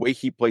the way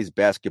he plays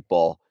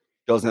basketball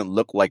doesn't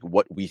look like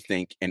what we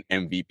think an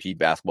MVP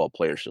basketball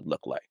player should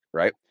look like,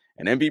 right?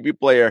 An MVP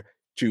player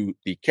to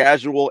the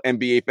casual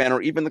NBA fan,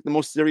 or even the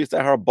most serious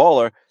diehard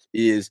baller,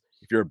 is,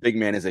 if you're a big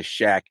man, is a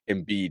Shaq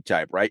Embiid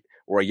type, right?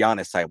 Or a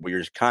Giannis type, where you're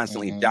just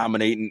constantly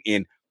dominating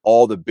in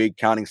all the big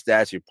counting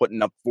stats. You're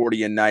putting up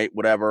 40 a night,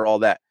 whatever, all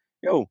that.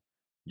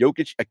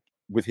 Jokic,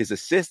 with his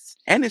assists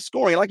and his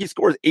scoring, like he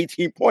scores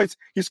 18 points,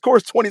 he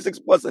scores 26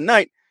 plus a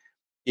night.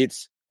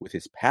 It's with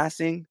his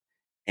passing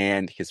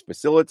and his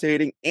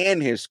facilitating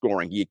and his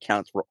scoring. He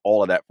accounts for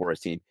all of that for his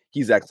team.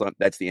 He's excellent.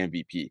 That's the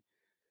MVP.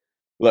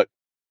 Look,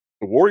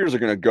 the Warriors are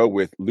going to go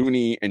with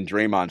Looney and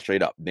Draymond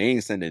straight up. They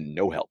ain't sending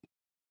no help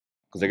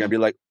because they're going to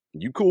be like,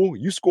 you cool,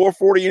 you score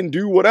 40 and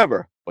do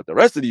whatever. But the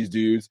rest of these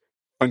dudes,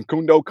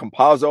 Facundo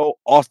Campazzo,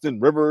 Austin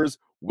Rivers,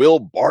 Will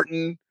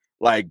Barton,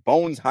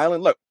 Bones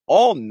Highland. Look,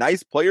 all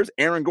nice players.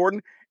 Aaron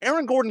Gordon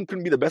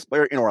couldn't be the best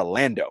player in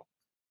Orlando.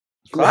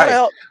 So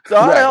how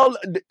the hell?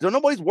 So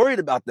nobody's worried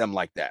about them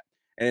like that.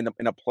 And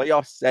in a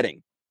playoff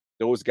setting,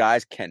 those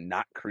guys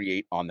cannot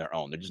create on their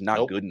own. They're just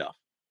not good enough.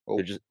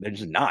 They're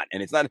just not.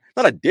 And it's not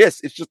a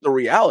diss. It's just the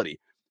reality.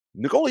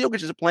 Nikola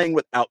Jokic is playing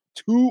without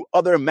 2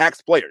 other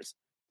max players.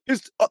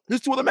 His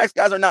 2 other max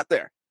guys are not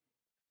there.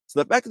 So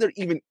the fact that they're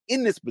even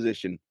in this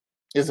position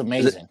is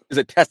amazing. Is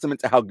a testament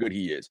to how good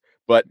he is.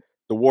 But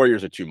the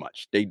Warriors are too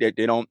much. They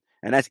don't,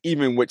 and that's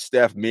even with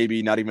Steph,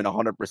 maybe not even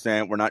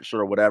 100%. We're not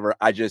sure, whatever.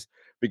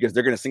 Because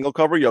they're going to single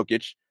cover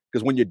Jokic.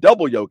 Because when you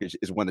double Jokic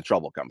is when the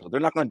trouble comes. So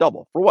they're not going to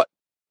double. For what?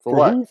 For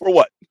what? Who? For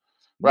what?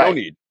 Right. No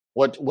need.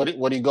 What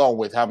are you going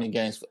with? How many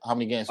games for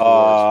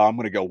Warriors? I'm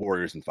going to go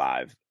Warriors in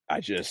 5. I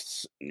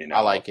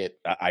like it.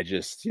 I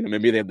just,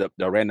 maybe they have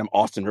the random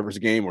Austin Rivers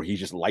game where he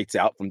just lights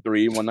out from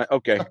 3 one night.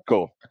 Okay,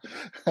 cool.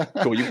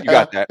 You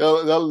got that.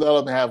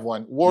 Let them have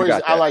one.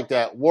 Warriors, I like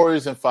that.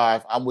 Warriors in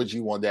 5. I'm with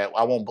you on that.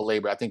 I won't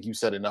belabor. I think you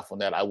said enough on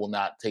that. I will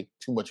not take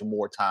too much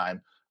more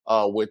time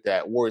with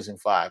that. Warriors in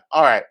 5.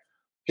 All right.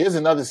 Here's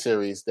another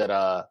series that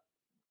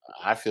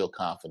I feel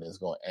confident is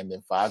going to end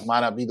in 5.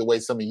 Might not be the way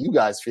some of you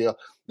guys feel.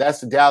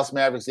 That's the Dallas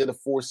Mavericks. They're the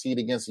 4th seed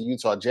against the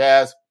Utah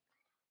Jazz.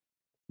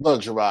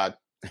 Look, Gerard,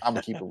 I'm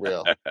going to keep it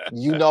real.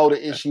 You know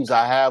the issues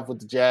I have with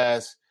the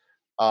Jazz,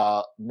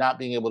 not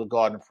being able to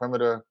guard in the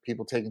perimeter,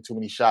 people taking too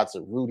many shots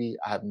at Rudy.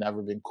 I have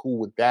never been cool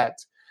with that.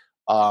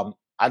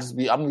 I'm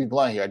gonna be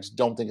blunt here. I just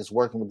don't think it's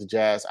working with the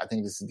Jazz. I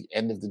think this is the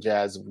end of the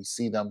Jazz if we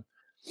see them.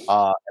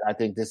 And I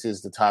think this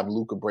is the time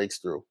Luka breaks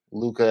through.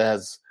 Luka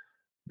has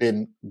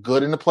been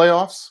good in the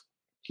playoffs.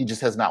 He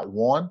just has not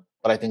won.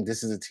 But I think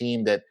this is a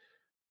team that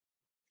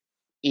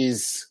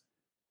is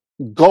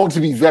going to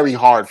be very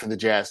hard for the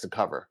Jazz to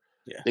cover.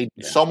 They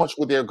do so much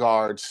with their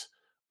guards.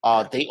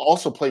 They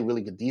also play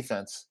really good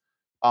defense.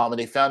 And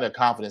they found their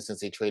confidence since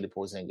they traded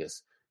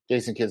Porzingis.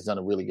 Jason Kidd's done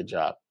a really good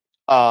job.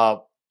 I'm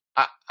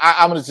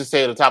going to just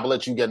say at the top, I'll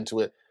let you get into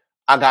it.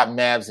 I got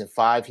Mavs in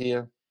 5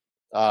 here.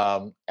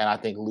 And I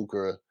think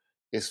Luka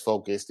is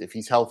focused if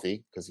he's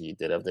healthy, because he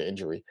did have the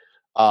injury.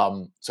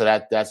 So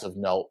that's of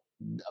note.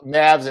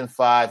 Mavs in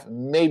 5,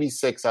 maybe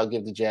 6. I'll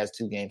give the Jazz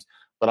 2 games,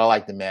 but I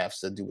like the Mavs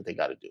to do what they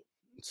got to do.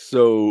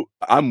 So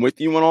I'm with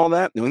you on all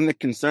that. The only thing that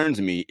concerns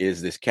me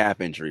is this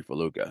calf injury for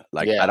Luka.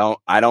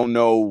 I don't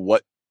know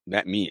what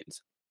that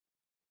means,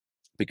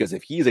 because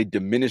if he's a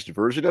diminished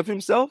version of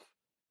himself,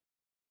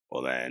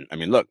 well then, I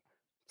mean, look,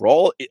 for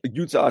all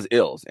Utah's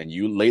ills, and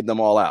you laid them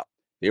all out,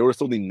 they were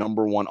still the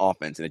number 1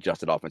 offense in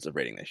adjusted offensive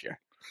rating this year.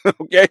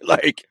 Okay,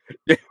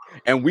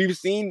 and we've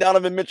seen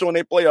Donovan Mitchell in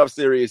a playoff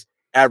series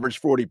average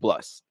 40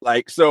 plus.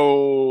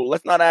 So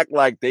let's not act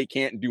like they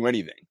can't do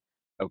anything.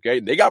 Okay,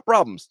 they got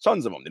problems,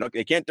 tons of them.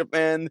 They can't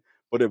defend.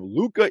 But if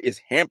Luka is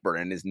hampered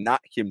and is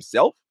not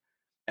himself,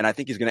 and I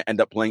think he's going to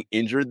end up playing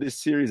injured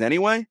this series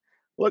anyway.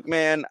 Look,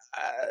 man,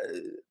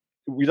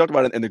 we talked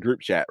about it in the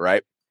group chat,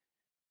 right?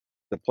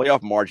 The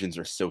playoff margins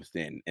are so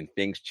thin and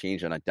things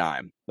change on a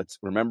dime. Let's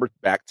remember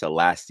back to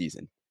last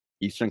season,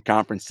 Eastern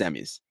Conference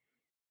semis.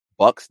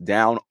 Bucks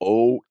down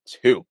 0-2.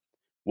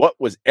 What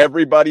was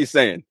everybody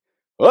saying?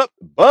 Oh,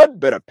 Bud,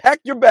 better pack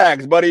your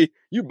bags, buddy.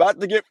 You about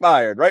to get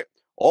fired, right?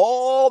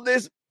 All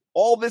this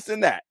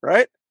and that,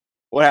 right?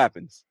 What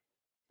happens?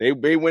 They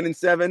win in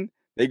 7.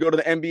 They go to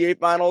the NBA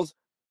Finals.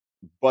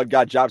 Bud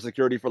got job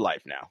security for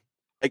life now.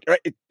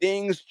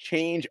 Things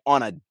change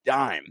on a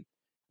dime.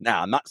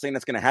 Now, I'm not saying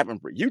that's going to happen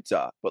for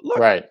Utah, but look,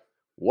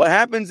 what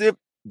happens if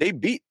they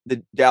beat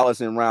the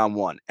Dallas in round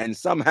 1 and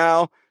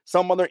somehow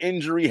some other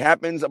injury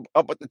happens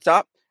up at the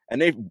top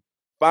and they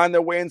find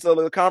their way into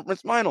the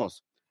conference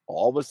finals?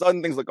 All of a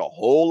sudden, things look a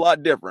whole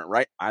lot different,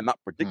 right? I'm not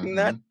predicting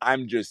that.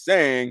 I'm just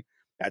saying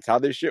that's how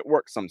this shit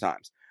works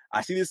sometimes.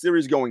 I see this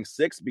series going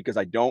 6 because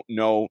I don't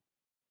know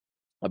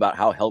about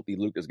how healthy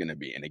Luka's going to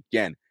be. And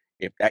again,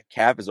 if that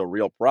calf is a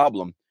real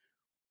problem,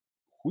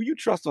 who you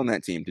trust on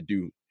that team to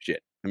do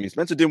shit? I mean,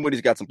 Spencer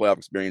Dinwiddie's got some playoff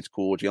experience.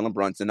 Cool. Jalen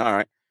Brunson. All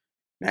right.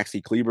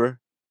 Maxi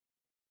Kleber.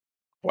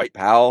 Dwight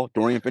Powell.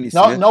 Dorian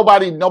Finney-Smith.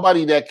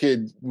 Nobody that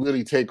could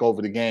really take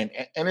over the game.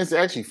 And it's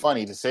actually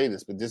funny to say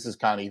this, but this is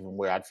kind of even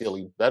where I'd feel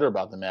even better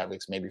about the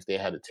Mavericks. Maybe if they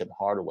had a Tim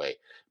Hardaway.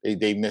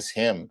 They miss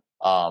him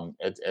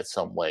at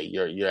some way.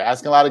 You're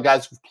asking a lot of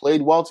guys who've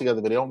played well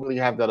together, but they don't really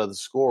have that other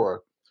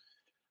scorer.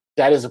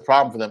 That is a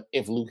problem for them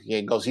if Luka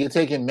can't go. So you're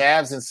taking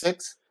Mavs in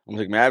 6? I'm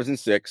going to take Mavs in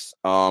 6.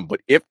 But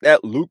if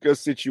that Luka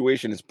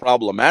situation is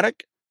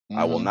problematic,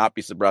 I will not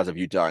be surprised if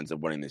Utah ends up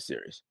winning this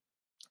series.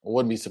 I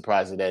wouldn't be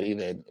surprised at that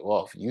either.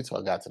 Well, if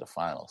Utah got to the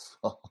finals.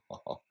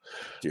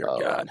 Dear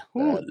God.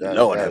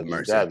 Lord have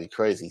mercy. That'd be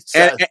crazy.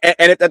 And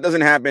if that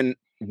doesn't happen,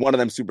 one of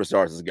them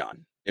superstars is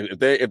gone. If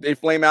they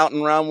flame out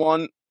in round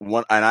one,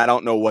 and I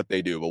don't know what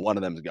they do, but one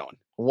of them's going.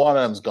 One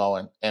of them's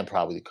going, and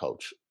probably the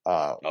coach.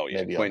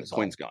 Maybe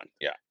Quinn's gone.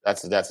 Yeah.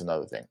 That's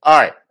another thing. All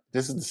right.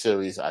 This is the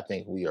series I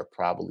think we are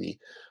probably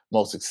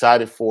most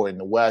excited for in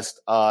the West.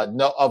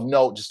 Of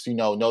note, just so you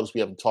know, notice we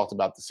haven't talked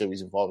about the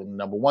series involving the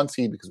number 1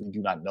 seed because we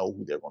do not know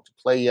who they're going to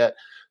play yet.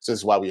 So this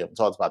is why we haven't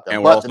talked about that.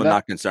 And we're also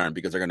not concerned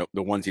because the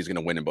 1 seed is going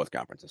to win in both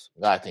conferences.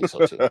 I think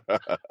so too.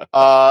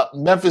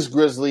 Memphis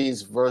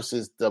Grizzlies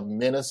versus the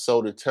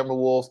Minnesota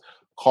Timberwolves.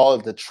 Call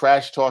it the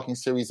trash talking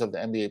series of the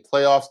NBA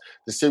playoffs.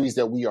 The series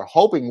that we are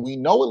hoping, we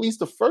know at least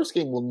the first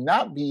game will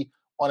not be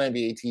on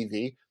NBA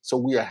TV. So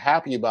we are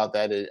happy about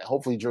that.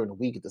 Hopefully during the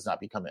week, it does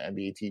not become an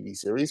NBA TV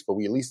series, but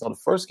we at least know the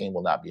first game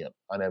will not be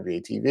on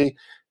NBA TV.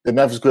 The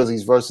Memphis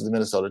Grizzlies versus the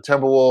Minnesota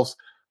Timberwolves.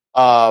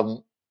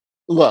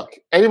 Look,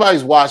 anybody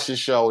who's watched this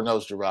show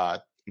knows Gerard.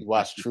 You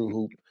watch True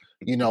Hoop.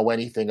 You know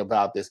anything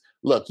about this.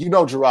 Look, you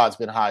know Gerard's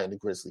been high in the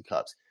Grizzly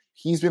Cups.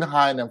 He's been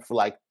high in them for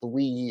like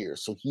 3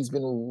 years. So he's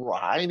been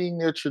riding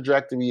their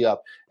trajectory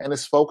up and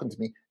has spoken to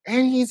me.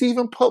 And he's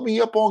even put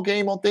me up on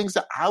game on things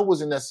that I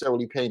wasn't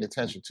necessarily paying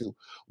attention to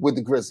with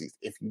the Grizzlies.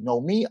 If you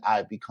know me,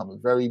 I've become a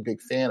very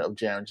big fan of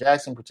Jaren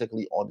Jackson,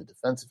 particularly on the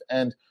defensive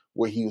end,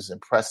 where he has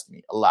impressed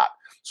me a lot.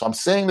 So I'm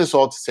saying this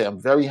all to say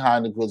I'm very high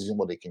in the Grizzlies and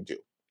what they can do.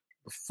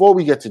 Before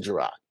we get to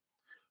Gerard,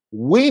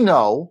 we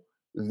know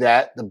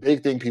that the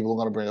big thing people are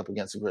going to bring up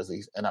against the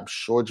Grizzlies, and I'm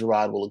sure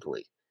Gerard will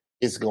agree,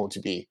 is going to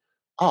be,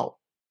 oh,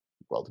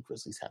 well, the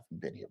Grizzlies haven't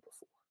been here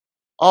before.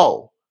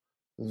 Oh,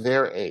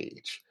 their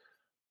age.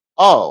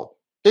 Oh,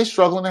 they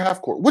struggle in the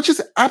half court, which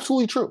is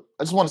absolutely true.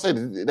 I just want to say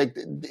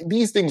that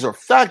these things are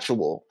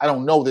factual. I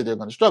don't know that they're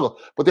going to struggle,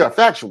 but they are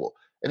factual.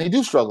 And they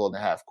do struggle in the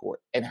half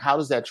court. And how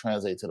does that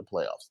translate to the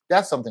playoffs?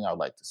 That's something I would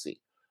like to see.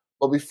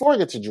 But before I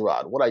get to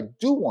Gerard, what I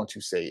do want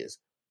to say is,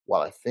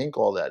 while I think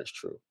all that is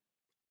true,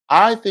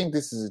 I think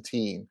this is a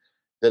team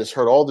that has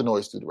heard all the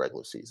noise through the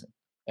regular season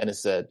and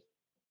has said,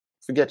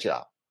 forget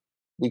y'all.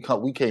 We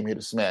came here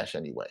to smash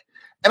anyway.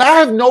 And I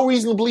have no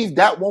reason to believe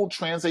that won't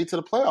translate to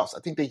the playoffs. I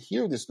think they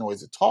hear this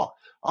noise and talk.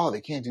 Oh,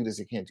 they can't do this,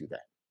 they can't do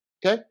that.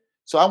 Okay?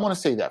 So I want to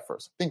say that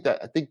first.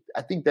 I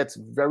think that's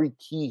very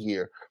key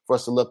here for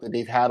us to look that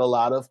they've had a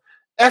lot of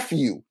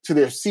FU to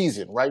their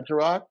season, right,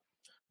 Gerard?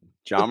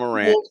 John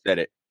Morant said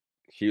it.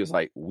 He was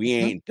like, we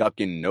ain't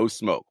ducking no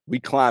smoke. We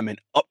climbing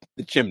up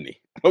the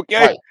chimney.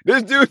 Okay? Right.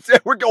 This dude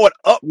said we're going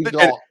up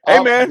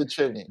the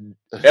chimney.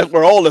 That's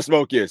where all the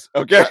smoke is.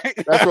 Okay?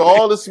 That's where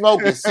all the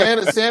smoke is.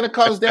 Santa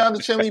comes down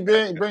the chimney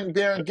bearing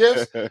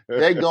gifts.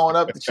 They're going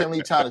up the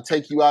chimney trying to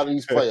take you out of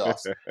these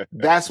playoffs.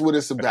 That's what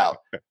it's about.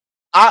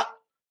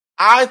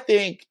 I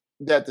think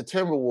that the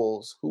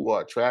Timberwolves, who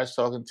are a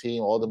trash-talking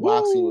team, all the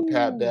moxie with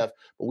Pat Bev,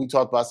 but we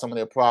talked about some of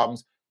their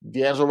problems.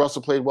 D'Angelo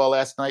Russell played well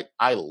last night.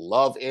 I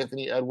love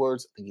Anthony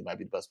Edwards. I think he might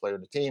be the best player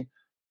in the team.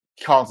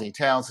 Karl-Anthony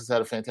Towns has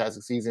had a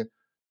fantastic season.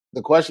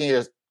 The question here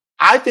is,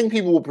 I think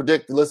people will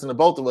predict, listen to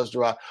both of us,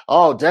 Gerard.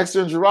 Oh, Dexter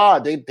and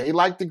Gerard, they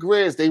like the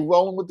Grizz. They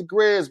rolling with the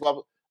Grizz. Blah,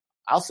 blah.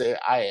 I'll say it,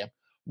 I am.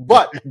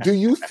 But do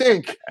you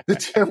think the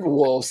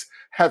Timberwolves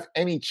have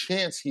any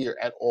chance here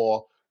at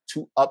all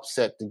to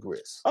upset the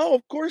Grizz? Oh,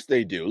 of course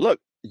they do. Look,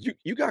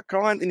 you got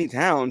Karl-Anthony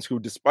Towns, who,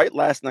 despite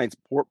last night's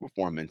poor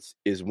performance,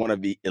 is one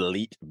of the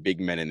elite big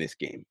men in this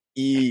game.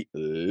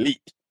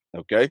 Elite.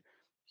 Okay?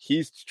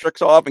 He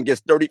tricks off and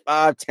gets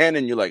 35, 10,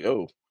 and you're like,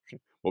 oh,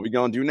 what we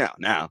going to do now?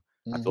 Now,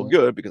 I feel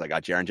good because I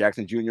got Jaren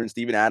Jackson Jr. and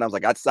Steven Adams. I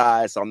got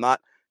size, so I'm not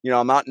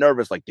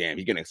nervous. Like, damn,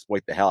 he's going to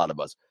exploit the hell out of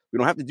us. We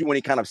don't have to do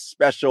any kind of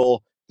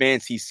special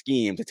fancy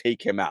scheme to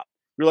take him out.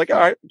 We're like, all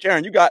right,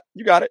 Jaren, you got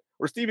it.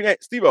 Or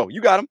Steve-O,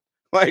 you got him.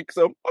 Like,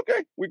 so,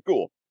 okay, we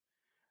cool.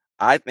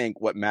 I think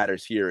what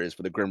matters here is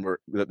for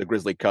the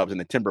Grizzly Cubs and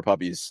the Timber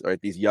Puppies,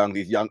 right? These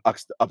young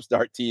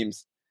upstart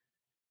teams,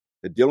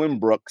 the Dillon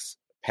Brooks,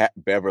 Pat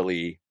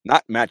Beverly,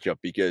 not matchup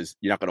because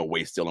you're not going to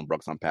waste Dillon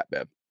Brooks on Pat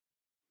Bev,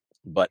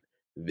 but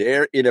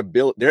their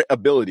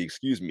ability,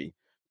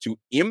 to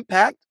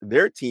impact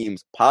their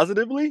teams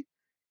positively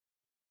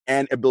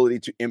and ability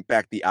to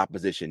impact the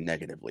opposition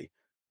negatively.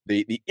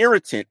 The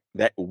irritant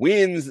that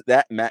wins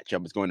that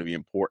matchup is going to be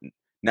important.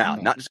 Now,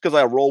 not just because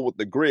I roll with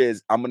the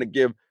Grizz, I'm going to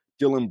give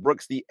Dillon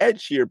Brooks the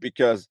edge here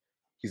because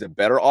he's a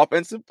better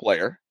offensive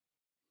player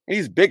and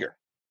he's bigger,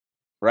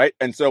 right?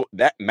 And so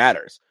that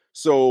matters.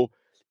 So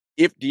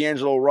if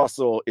D'Angelo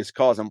Russell is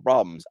causing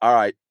problems, all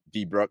right,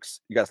 D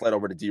Brooks, you got to slide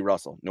over to D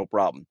Russell, no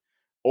problem.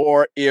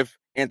 Or if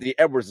Anthony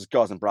Edwards is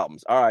causing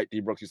problems, all right, D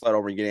Brooks, you slide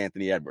over and get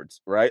Anthony Edwards,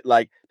 right?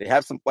 Like, they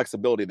have some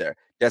flexibility there.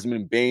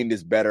 Desmond Bane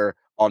is better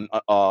on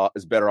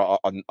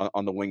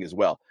the wing as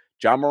well.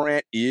 John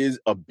Morant is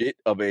a bit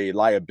of a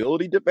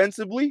liability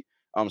defensively.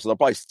 So they'll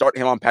probably start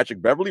him on Patrick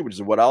Beverly, which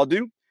is what I'll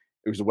do,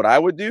 which is what I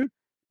would do.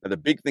 Now, the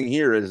big thing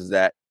here is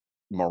that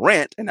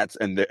Morant, and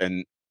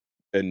the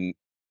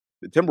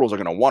Timberwolves are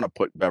going to want to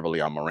put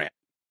Beverly on Morant.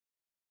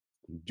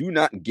 Do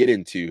not get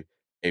into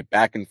a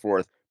back and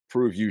forth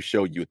prove you,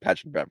 show you with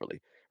Patrick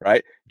Beverly,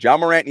 right?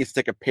 John Morant needs to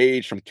take a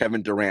page from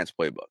Kevin Durant's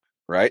playbook,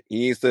 right? He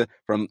needs to,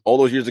 from all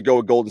those years ago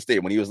at Golden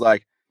State, when he was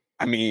like,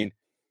 I mean,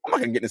 I'm not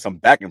going to get into some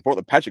back and forth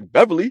with Patrick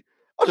Beverly.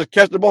 I'll just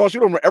catch the ball and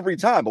shoot him every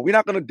time, but we're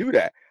not going to do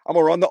that. I'm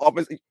going to run the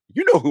offense.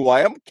 You know who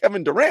I am,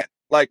 Kevin Durant.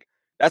 Like,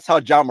 that's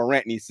how John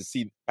Morant needs to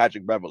see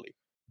Patrick Beverly.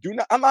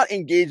 I'm not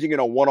engaging in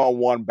a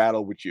one-on-one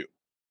battle with you.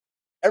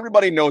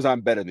 Everybody knows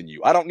I'm better than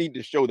you. I don't need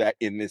to show that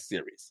in this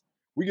series.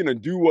 We're going to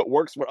do what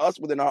works for us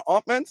within our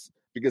offense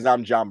because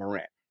I'm John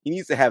Morant. He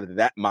needs to have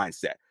that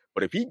mindset.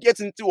 But if he gets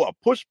into a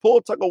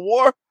push-pull tug of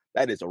war,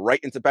 that is right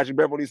into Patrick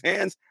Beverly's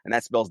hands, and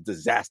that spells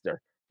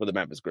disaster for the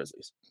Memphis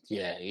Grizzlies.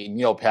 Yeah,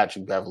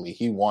 Patrick Beverly,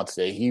 he wants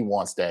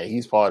that.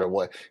 He's part of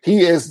what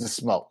he is, the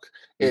smoke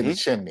in the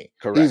chimney.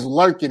 Correct. He's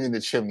lurking in the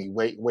chimney,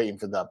 waiting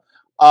for them.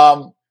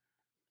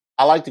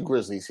 I like the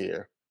Grizzlies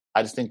here.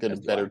 I just think they're a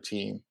better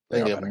team. I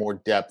think they have more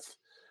depth,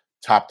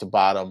 top to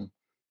bottom.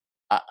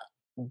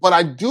 But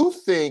I do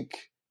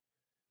think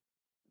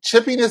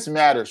chippiness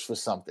matters for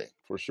something.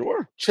 For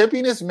sure.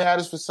 Chippiness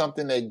matters for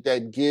something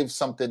that gives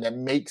something, that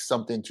makes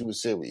something to a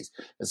series.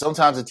 And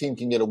sometimes a team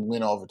can get a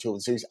win over two in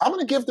the series. I'm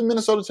going to give the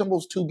Minnesota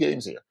Timberwolves 2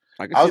 games here.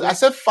 I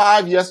said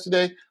 5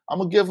 yesterday. I'm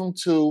going to give them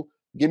 2.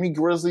 Give me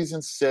Grizzlies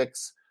in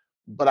 6.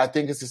 But I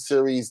think it's a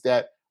series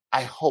that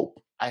I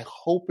hope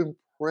and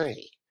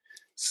pray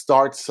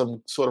starts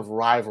some sort of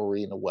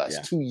rivalry in the West.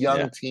 Yeah. 2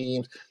 young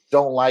teams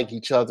don't like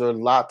each other, a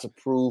lot to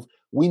prove.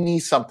 We need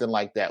something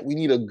like that. We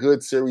need a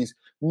good series.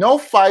 No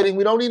fighting.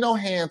 We don't need no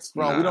hands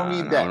thrown. We don't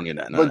need that. I don't need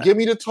that. But give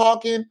me the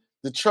talking,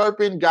 the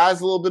chirping,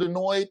 guys a little bit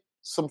annoyed.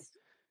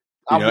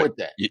 I'm with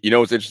that. You know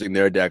what's interesting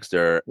there,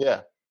 Dexter?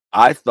 Yeah.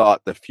 I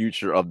thought the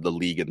future of the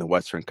league in the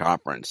Western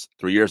Conference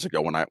 3 years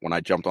ago when I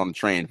jumped on the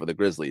train for the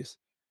Grizzlies,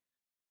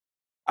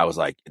 I was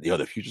like,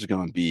 the future's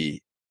going to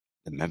be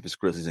the Memphis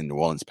Grizzlies and New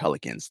Orleans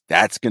Pelicans.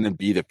 That's going to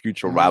be the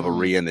future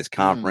rivalry in this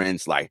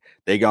conference. Like,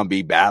 they're going to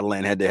be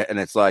battling head to head. And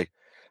it's like,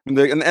 and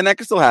that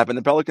could still happen.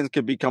 The Pelicans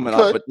could be coming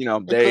up, but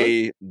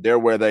they're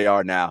where they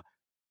are now.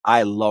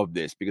 I love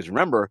this because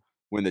remember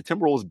when the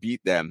Timberwolves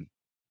beat them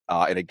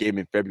in a game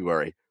in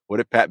February, what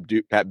did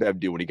Pat Bev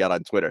do when he got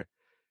on Twitter?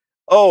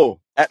 Oh,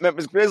 at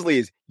Memphis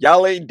Grizzlies,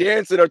 y'all ain't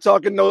dancing or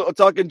talking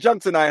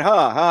junk tonight,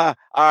 huh?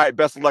 All right,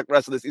 best of luck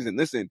rest of the season.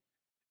 Listen,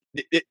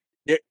 the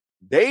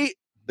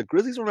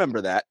Grizzlies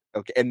remember that,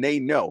 okay, and they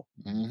know.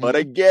 Mm-hmm. But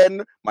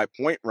again, my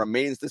point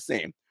remains the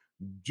same.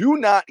 Do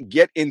not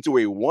get into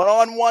a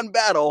one-on-one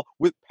battle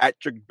with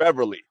Patrick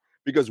Beverley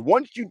because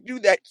once you do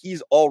that,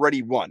 he's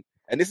already won.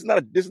 And this is not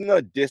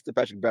a diss to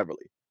Patrick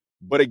Beverley,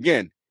 but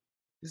again,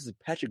 this is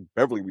Patrick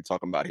Beverley we're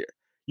talking about here.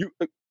 You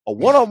a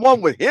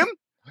one-on-one with him?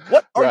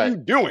 What are you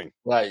doing?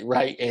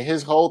 Right. And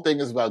his whole thing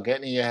is about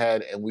getting in your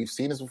head. And we've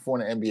seen this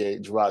before in the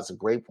NBA. Gerard's a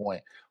great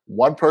point.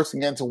 One person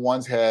get into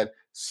one's head.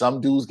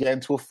 Some dudes get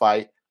into a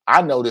fight.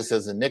 I know this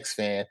as a Knicks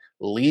fan.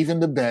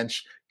 Leaving the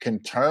bench can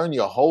turn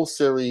your whole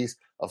series,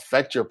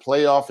 affect your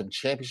playoff and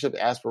championship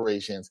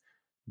aspirations.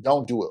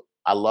 Don't do it.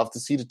 I love to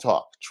see the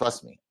talk.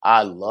 Trust me.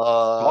 I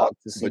love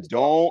to see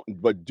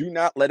but do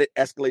not let it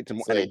escalate to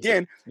more. And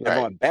again,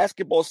 from a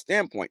basketball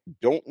standpoint,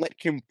 don't let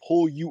him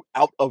pull you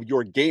out of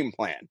your game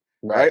plan.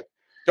 Right?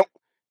 Don't.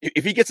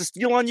 If he gets a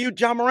steal on you,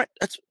 John Morant,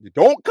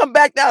 don't come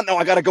back down. No,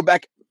 I got to go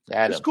back.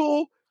 It's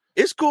cool.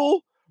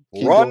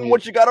 Keep run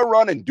what you got to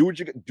run and do what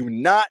you do.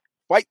 Not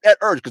fight that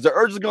urge because the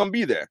urge is going to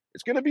be there.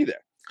 It's going to be there.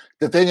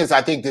 The thing is,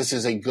 I think this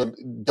is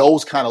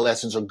those kind of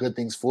lessons are good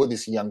things for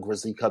this young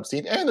Grizzly Cubs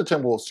team and the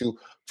Timberwolves to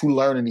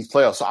learn in these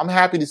playoffs. So I'm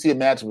happy to see a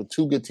matchup with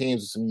two good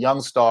teams with some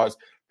young stars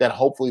that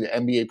hopefully the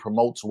NBA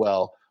promotes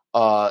well,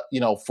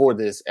 for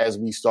this as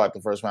we start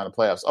the first round of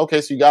playoffs. Okay,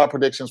 so you got our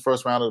predictions,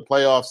 first round of the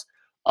playoffs.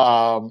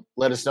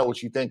 Let us know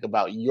what you think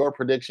about your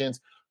predictions.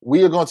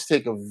 We are going to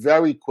take a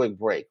very quick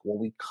break. When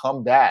we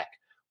come back,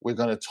 we're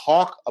going to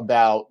talk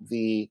about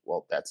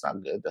that's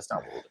not good. That's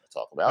not what we're going to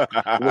talk about.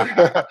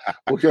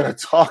 We're going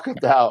to talk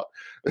about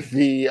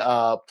the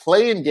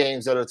play-in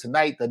games that are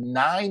tonight, the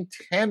 9-10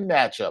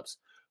 matchups,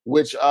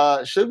 which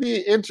should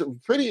be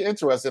pretty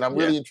interesting. I'm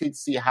really intrigued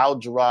to see how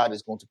Gerard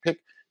is going to pick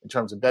in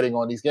terms of betting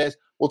on these games.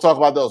 We'll talk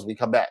about those when we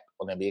come back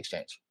on NBA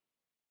Exchange.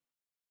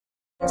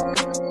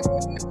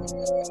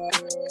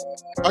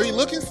 Are you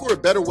looking for a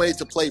better way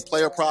to play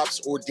player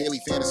props or daily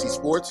fantasy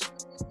sports?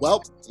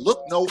 Well,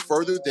 look no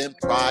further than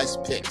Prize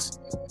Picks.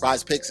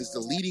 Prize Picks is the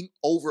leading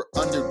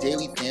over-under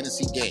daily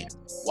fantasy game.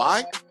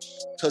 Why?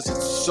 Because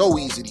it's so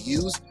easy to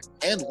use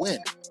and win.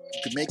 You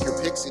can make your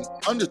picks in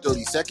under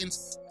 30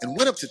 seconds and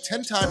win up to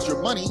 10 times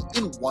your money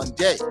in one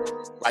day.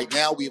 Right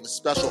now, we have a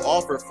special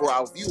offer for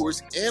our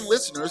viewers and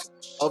listeners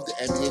of the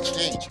NBA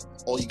Exchange.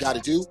 All you got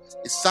to do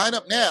is sign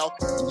up now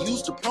and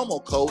use the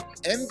promo code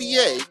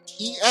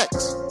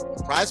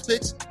NBAEX. Prize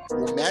Picks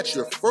will match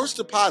your first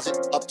deposit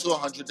up to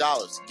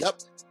 $100.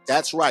 Yep,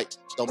 that's right.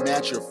 They'll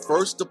match your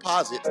first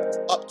deposit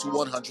up to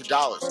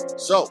 $100.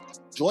 So,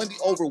 join the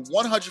over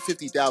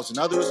 150,000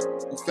 others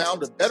who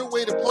found a better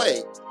way to play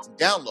and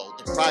download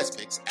the Prize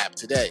Picks app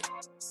today.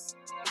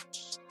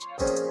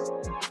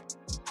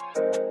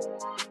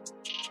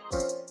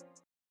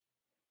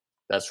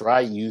 That's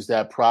right. Use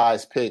that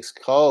Prize Picks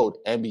code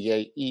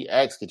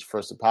NBAEX. Get your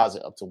first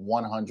deposit up to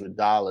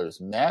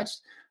 $100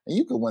 matched. And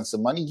you could win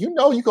some money. You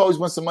know you can always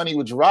win some money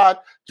with Gerard.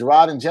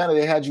 Gerard and Jenna,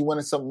 they had you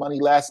winning some money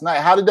last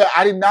night. How did that?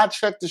 I did not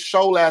check the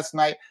show last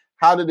night.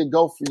 How did it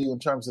go for you in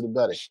terms of the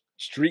betting?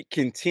 Streak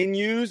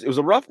continues. It was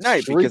a rough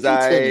night because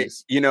I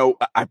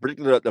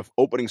predicted the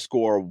opening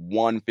score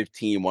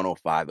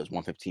 115-105. It was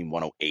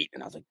 115-108.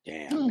 And I was like,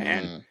 damn,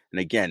 man. And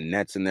again,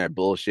 Nets in their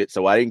bullshit.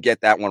 So I didn't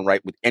get that one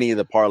right with any of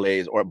the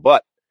parlays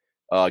but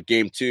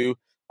game 2,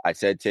 I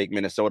said take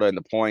Minnesota in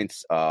the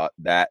points.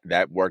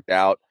 That worked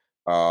out.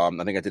 I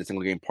think I did a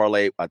single game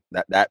parlay.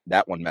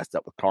 That one messed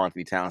up with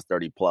Karl-Anthony Towns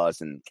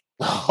 30+ and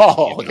he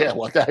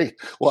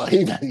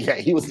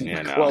was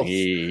even close.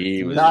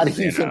 He was not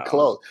even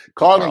close.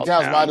 Karl-Anthony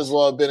Towns might as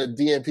well have been a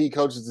DNP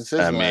coach's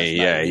decision.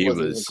 He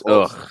was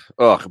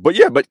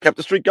but kept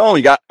the streak going.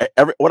 You got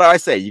what do I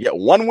say? You get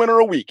one winner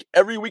a week.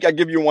 Every week I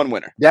give you one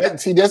winner.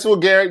 This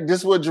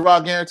is what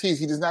Gerard guarantees.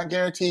 He does not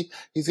guarantee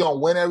he's going to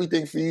win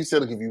everything for you. He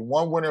said, "I'll give you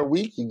one winner a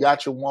week." You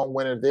got your one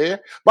winner there.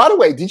 By the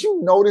way, did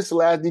you notice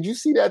did you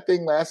see that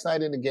thing last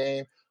night in the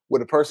game where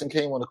the person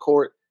came on the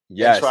court?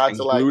 Yes, and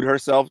glued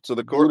herself to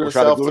the court. Glued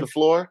herself to the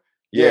floor.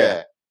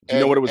 Yeah. Do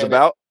you know what it was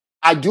about?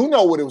 I do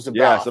know what it was about.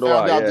 Yeah, so do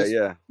I.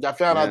 I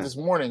found out this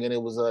morning, and it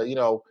was,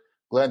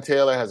 Glenn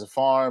Taylor has a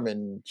farm,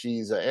 and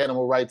she's an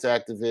animal rights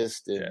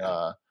activist,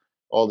 and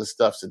all this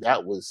stuff. So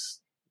that was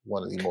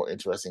one of the more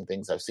interesting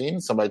things I've seen.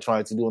 Somebody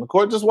trying to do in the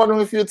court. Just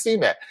wondering if you had seen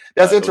that.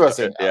 That's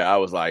interesting. I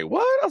was like,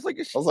 what? I was like,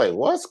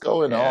 what's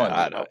going on?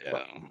 I don't,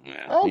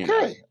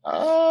 okay.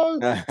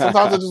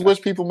 Sometimes I just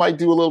wish people might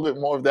do a little bit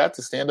more of that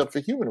to stand up for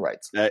human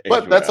rights.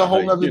 But that's a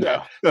whole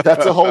nother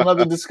that's a whole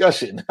nother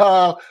discussion.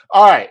 All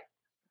right.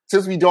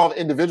 Since we don't have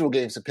individual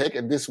games to pick,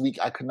 and this week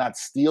I could not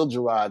steal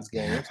Gerard's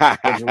games, but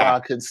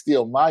Gerard could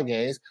steal my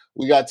games.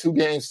 We got 2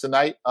 games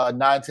tonight,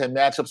 9-10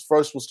 matchups.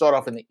 First, we'll start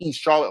off in the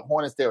East. Charlotte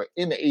Hornets, they're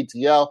in the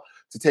ATL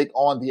to take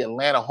on the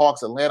Atlanta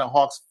Hawks. Atlanta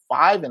Hawks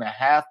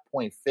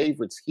 5.5-point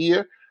favorites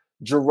here.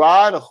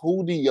 Gerard,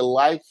 who do you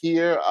like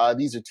here?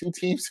 These are two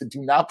teams that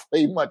do not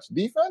play much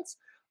defense.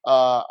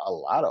 A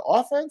lot of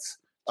offense.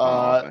 Ton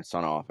of A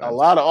offense.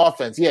 lot of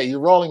offense. Yeah,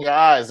 you're rolling your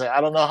eyes. I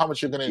don't know how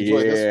much you're going to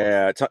enjoy this one.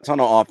 Yeah, ton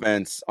of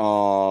offense.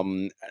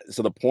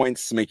 So the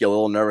points make you a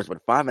little nervous,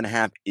 but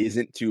 5.5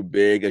 isn't too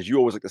big. As you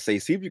always like to say,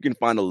 see if you can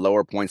find a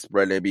lower point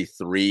spread, maybe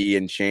 3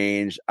 and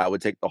change. I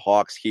would take the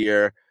Hawks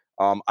here.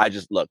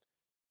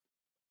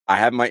 I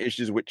have my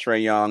issues with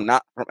Trae Young,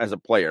 not as a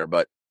player,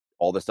 but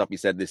all the stuff he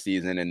said this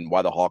season and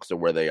why the Hawks are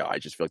where they are. I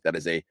just feel like that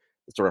is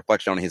it's a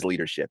reflection on his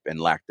leadership and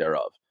lack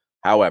thereof.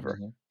 However,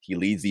 he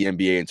leads the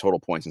NBA in total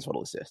points and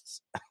total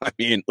assists. I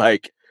mean,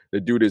 like, the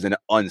dude is an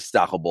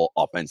unstoppable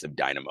offensive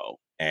dynamo.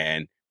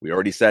 And we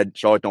already said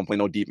Charlotte don't play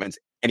no defense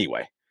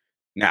anyway.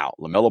 Now,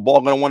 LaMelo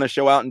Ball going to want to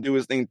show out and do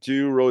his thing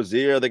too.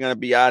 Rozier, they're going to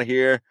be out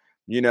here,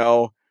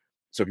 So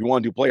if you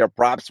want to do player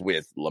props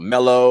with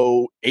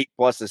LaMelo, 8+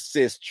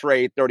 assists,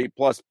 Trae,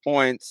 30+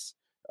 points,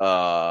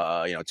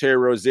 Terry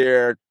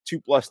Rozier,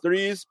 2+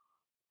 threes,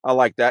 I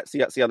like that. See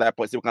how that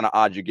plays. See what kind of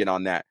odds you get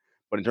on that.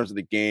 But in terms of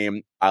the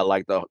game, I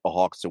like the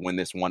Hawks to win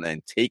this one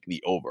and take the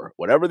over.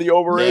 Whatever the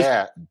over is,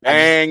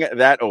 bang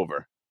that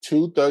over.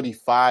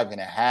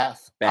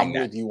 235.5. I'm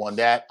that. with you on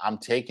that. I'm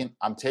taking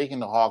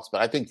the Hawks, but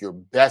I think your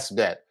best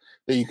bet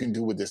that you can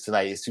do with this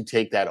tonight is to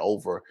take that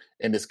over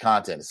in this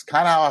content. It's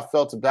kind of how I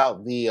felt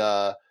about the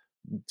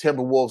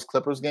Timberwolves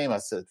Clippers game. I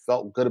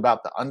felt good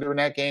about the under in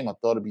that game. I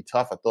thought it'd be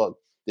tough. I thought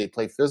they'd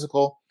play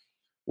physical.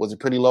 Was a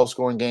pretty low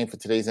scoring game for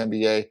today's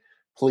NBA.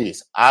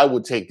 Please, I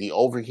would take the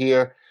over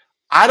here.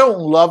 I don't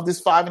love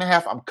this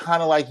 5.5. I'm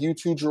kind of like you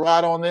two,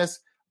 Gerard, on this.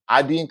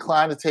 I'd be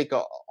inclined to take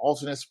an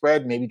alternate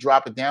spread, maybe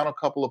drop it down a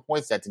couple of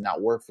points. That did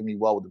not work for me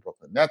well with the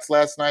Brooklyn Nets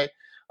last night.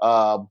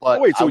 But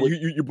wait, so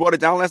you brought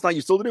it down last night?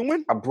 You still didn't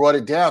win? I brought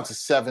it down to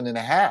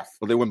 7.5.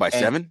 Well, they win by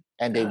 7?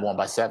 And they won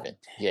by 7.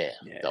 Yeah,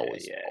 that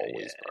was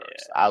always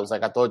first. I was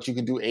like, I thought you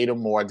could do 8 or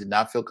more. I did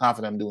not feel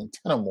confident I'm doing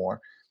 10 or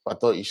more. But I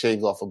thought you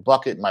shaved off a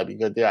bucket. Might be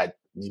good there. I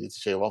needed to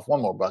shave off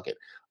one more bucket.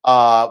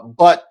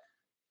 But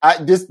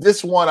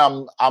this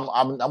one,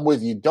 I'm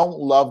with you. Don't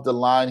love the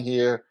line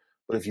here,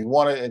 but if you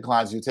want to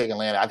incline to take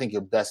Atlanta, I think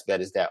your best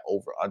bet is that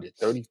over under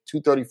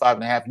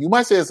 235.5. You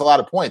might say it's a lot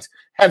of points.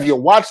 Have you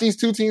watched these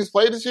two teams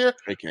play this year?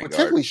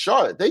 Particularly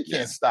Charlotte. They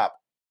can't stop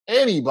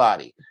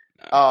anybody.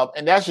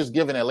 And that's just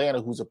giving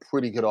Atlanta, who's a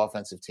pretty good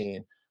offensive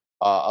team,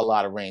 a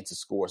lot of range to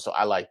score. So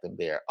I like them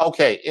there.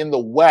 Okay, in the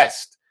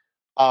West,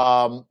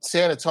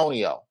 San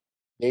Antonio,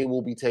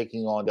 they'll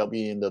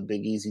be in the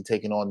Big Easy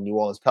taking on New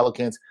Orleans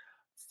Pelicans.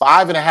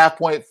 5.5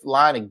 point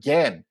line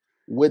again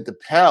with the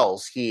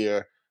Pels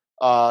here.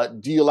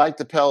 Do you like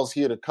the Pels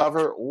here to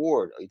cover,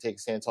 or are you taking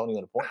San Antonio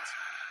on the points?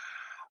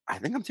 I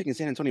think I'm taking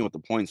San Antonio with the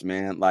points,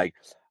 man. Like,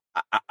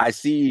 I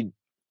see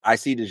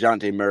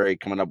DeJounte Murray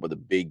coming up with a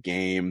big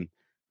game.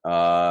 He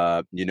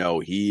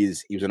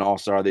was an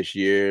all-star this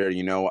year.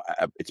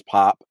 It's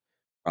Pop.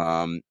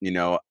 I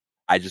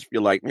just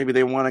feel like maybe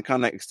they want to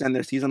kind of extend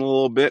their season a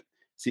little bit,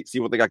 see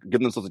what they got,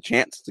 give themselves a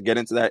chance to get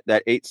into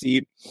that 8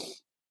 seed.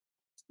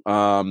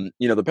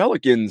 The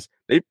Pelicans,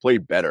 they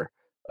played better.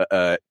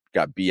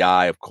 Got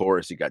BI, of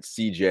course. You got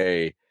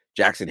CJ,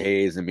 Jackson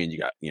Hayes. I mean, you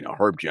got,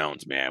 Herb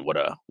Jones, man. What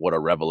a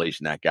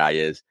revelation that guy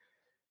is.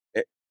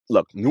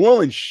 Look, New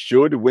Orleans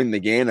should win the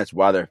game. That's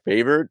why they're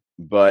favored.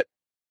 But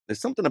there's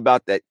something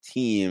about that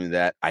team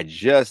that I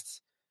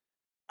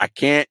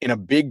can't, in a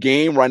big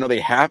game where I know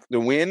they have to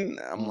win.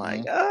 I'm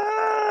like,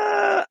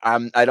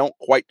 I don't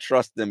quite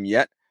trust them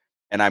yet.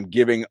 And I'm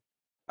giving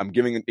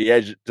the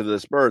edge to the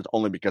Spurs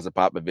only because of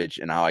Popovich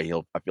and how I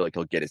feel like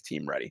he'll get his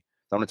team ready.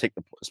 So I'm going to take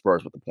the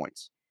Spurs with the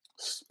points.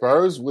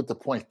 Spurs with the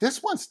points.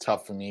 This one's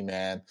tough for me,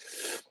 man.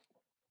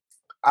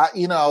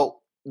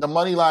 The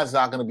money line's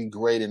not going to be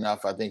great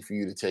enough, I think, for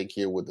you to take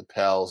here with the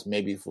Pels.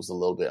 Maybe if it was a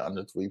little bit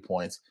under 3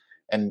 points.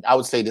 And I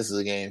would say this is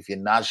a game, if you're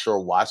not sure,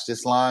 watch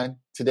this line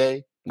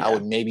today. Yeah. I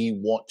would maybe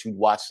want to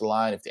watch the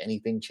line if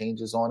anything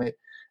changes on it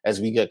as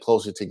we get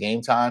closer to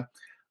game time.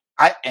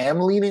 I am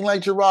leaning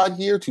like Gerard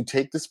here to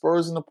take the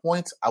Spurs in the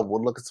points. I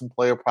would look at some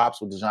player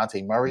props with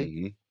DeJounte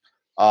Murray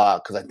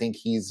because I think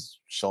he's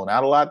shown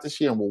out a lot this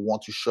year and will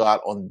want to show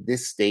out on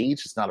this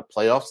stage. It's not a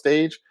playoff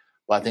stage,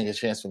 but I think a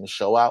chance for him to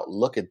show out.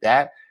 Look at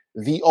that.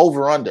 The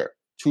over-under,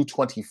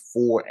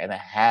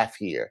 224.5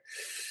 here.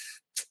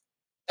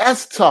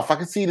 That's tough. I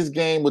can see this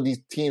game with these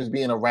teams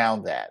being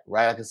around that,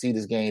 right? I can see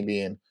this game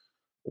being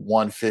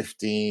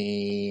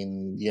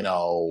 115,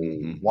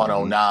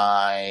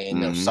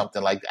 109 or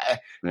something like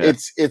that. Yeah.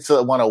 It's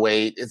a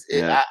 108.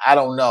 I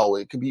don't know.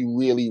 It could be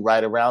really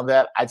right around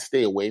that. I'd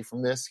stay away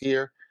from this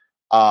here.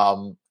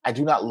 I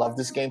do not love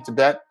this game to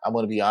bet. I'm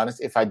going to be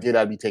honest. If I did,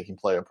 I'd be taking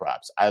player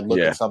props. I'd look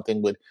at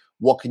something with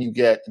what can you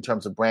get in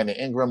terms of Brandon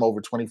Ingram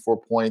over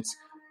 24 points,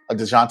 a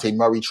DeJounte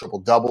Murray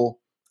triple-double.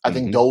 I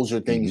think those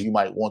are things you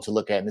might want to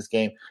look at in this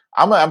game.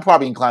 I'm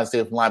probably inclined to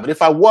stay from line, but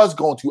if I was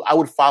going to, I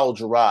would follow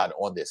Gerard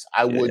on this.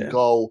 I would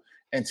go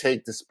and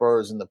take the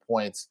Spurs and the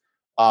points,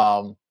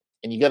 and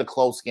you get a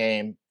close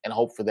game and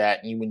hope for that,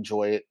 and you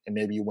enjoy it, and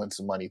maybe you win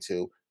some money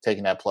too.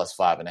 taking that plus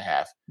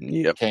 5.5.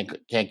 Yep.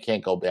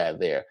 Can't go bad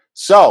there.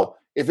 So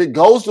if it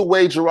goes the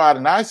way Gerard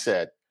and I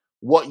said,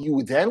 what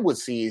you then would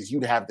see is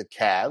you'd have the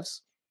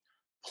Cavs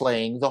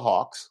playing the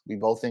Hawks. We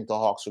both think the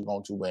Hawks are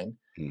going to win.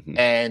 Mm-hmm.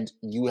 And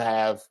you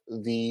have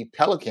the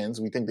Pelicans.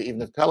 We think that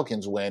even if the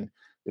Pelicans win,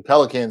 the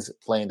Pelicans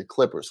playing the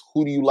Clippers.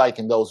 Who do you like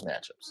in those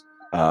matchups?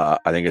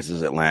 I think this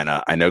is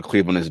Atlanta. I know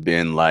Cleveland has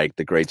been like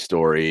the great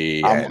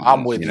story.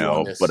 I'm with you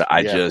on this. But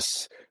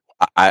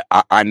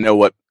I know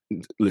what.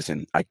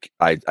 Listen, I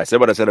said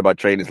what I said about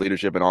Trey's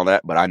leadership and all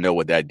that, but I know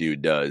what that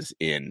dude does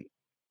in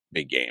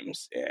big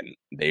games. And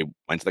they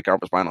went to the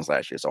conference finals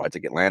last year, so I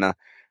take Atlanta.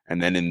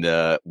 And then in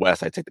the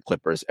West, I take the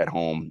Clippers at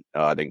home.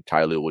 I think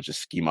Ty Lue will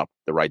just scheme up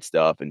the right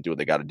stuff and do what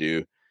they got to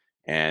do.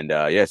 And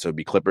so it'd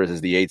be Clippers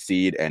as the 8th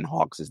seed and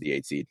Hawks as the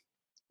 8th seed.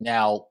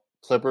 Now,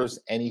 Clippers,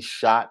 any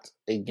shot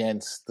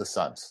against the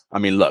Suns? I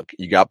mean, look,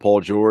 you got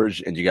Paul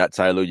George and you got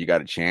Ty Lue, you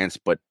got a chance,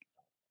 but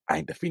I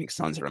think the Phoenix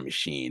Suns are a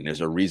machine.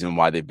 There's a reason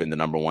why they've been the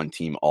number one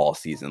team all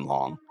season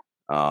long.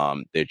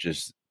 They're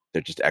just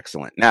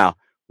excellent. Now,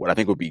 what I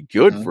think would be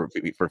good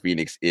for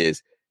Phoenix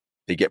is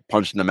they get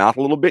punched in the mouth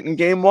a little bit in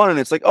game one, and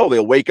it's like, oh,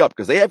 they'll wake up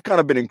because they have kind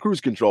of been in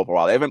cruise control for a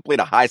while. They haven't played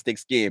a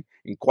high-stakes game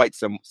in quite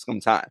some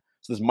time.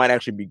 So this might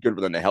actually be good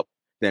for them to help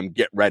them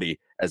get ready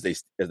as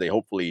they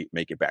hopefully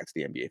make it back to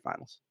the NBA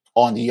Finals.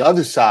 On the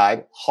other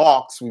side,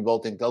 Hawks, we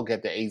both think they'll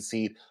get the 8th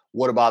seed.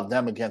 What about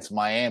them against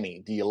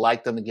Miami? Do you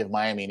like them to give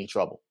Miami any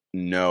trouble?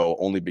 No,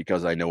 only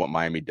because I know what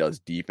Miami does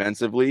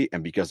defensively,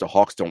 and because the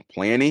Hawks don't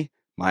play any,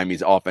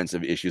 Miami's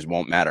offensive issues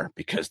won't matter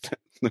because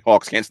the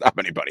Hawks can't stop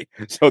anybody.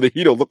 So the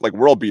Heat will look like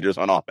world beaters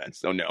on offense.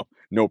 So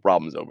no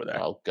problems over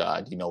there. Oh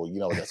God, you know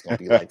what that's going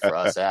to be like for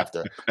us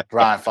after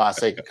Brian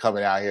Fonseca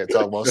coming out here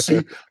talking about.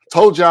 See,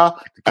 told y'all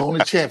to go in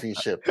the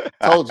championship.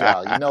 Told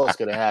y'all, it's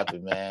going to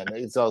happen, man.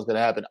 It's always going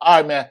to happen. All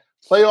right, man.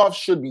 Playoffs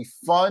should be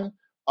fun.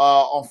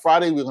 On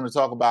Friday, we're going to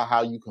talk about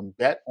how you can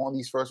bet on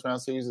these first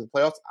round series of the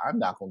playoffs. I'm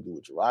not going to do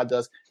what Gerard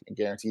does and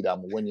guarantee that I'm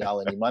going to win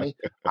y'all any money.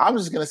 I'm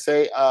just going to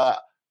say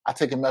I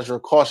take a measure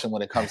of caution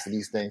when it comes to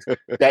these things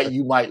that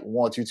you might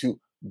want you to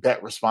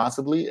bet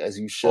responsibly, as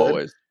you should.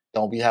 Always.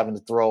 Don't be having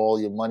to throw all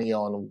your money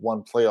on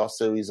one playoff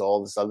series or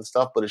all this other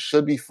stuff, but it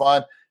should be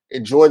fun.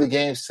 Enjoy the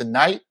games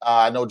tonight.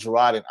 I know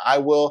Gerard and I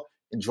will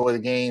enjoy the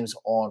games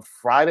on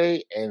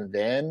Friday and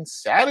then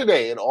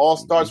Saturday. It all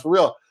starts for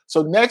real.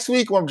 So next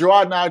week when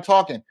Gerard and I are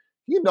talking,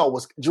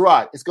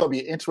 Gerard, it's going to be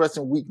an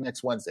interesting week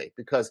next Wednesday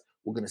because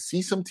we're going to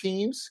see some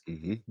teams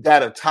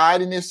that are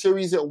tied in this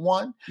series at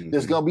 1.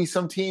 There's going to be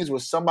some teams where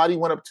somebody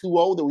went up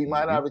 2-0 that we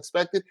might not have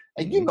expected.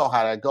 And you know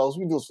how that goes.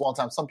 We do this for a long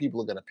time. Some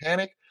people are going to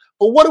panic.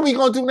 But what are we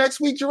going to do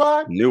next week,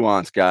 Gerard?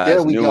 Nuance,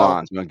 guys.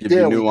 Nuance. We're going to give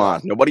you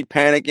nuance. Nobody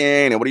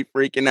panicking. Nobody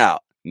freaking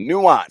out.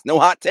 Nuance. No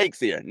hot takes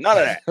here. None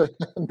of that.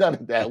 None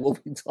of that. We'll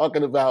be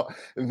talking about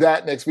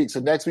that next week. So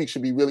next week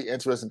should be really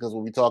interesting because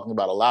we'll be talking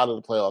about a lot of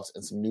the playoffs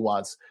and some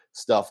nuanced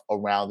stuff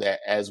around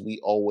that, as we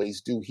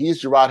always do. He's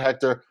Gerard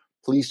Hector.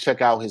 Please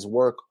check out his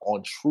work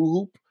on True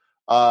Hoop,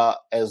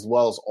 as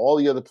well as all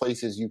the other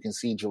places you can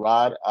see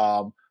Gerard.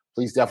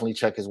 Please definitely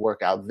check his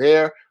work out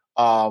there.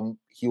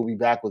 He'll be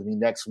back with me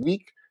next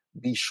week.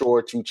 Be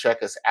sure to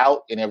check us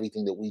out in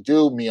everything that we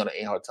do. Me on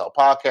the A Hotel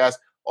podcast.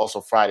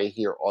 Also Friday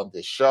here on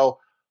this show.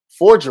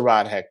 For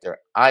Gerard Hector,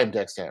 I'm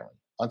Dexter Henry.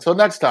 Until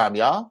next time,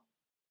 y'all.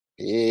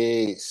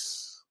 Peace.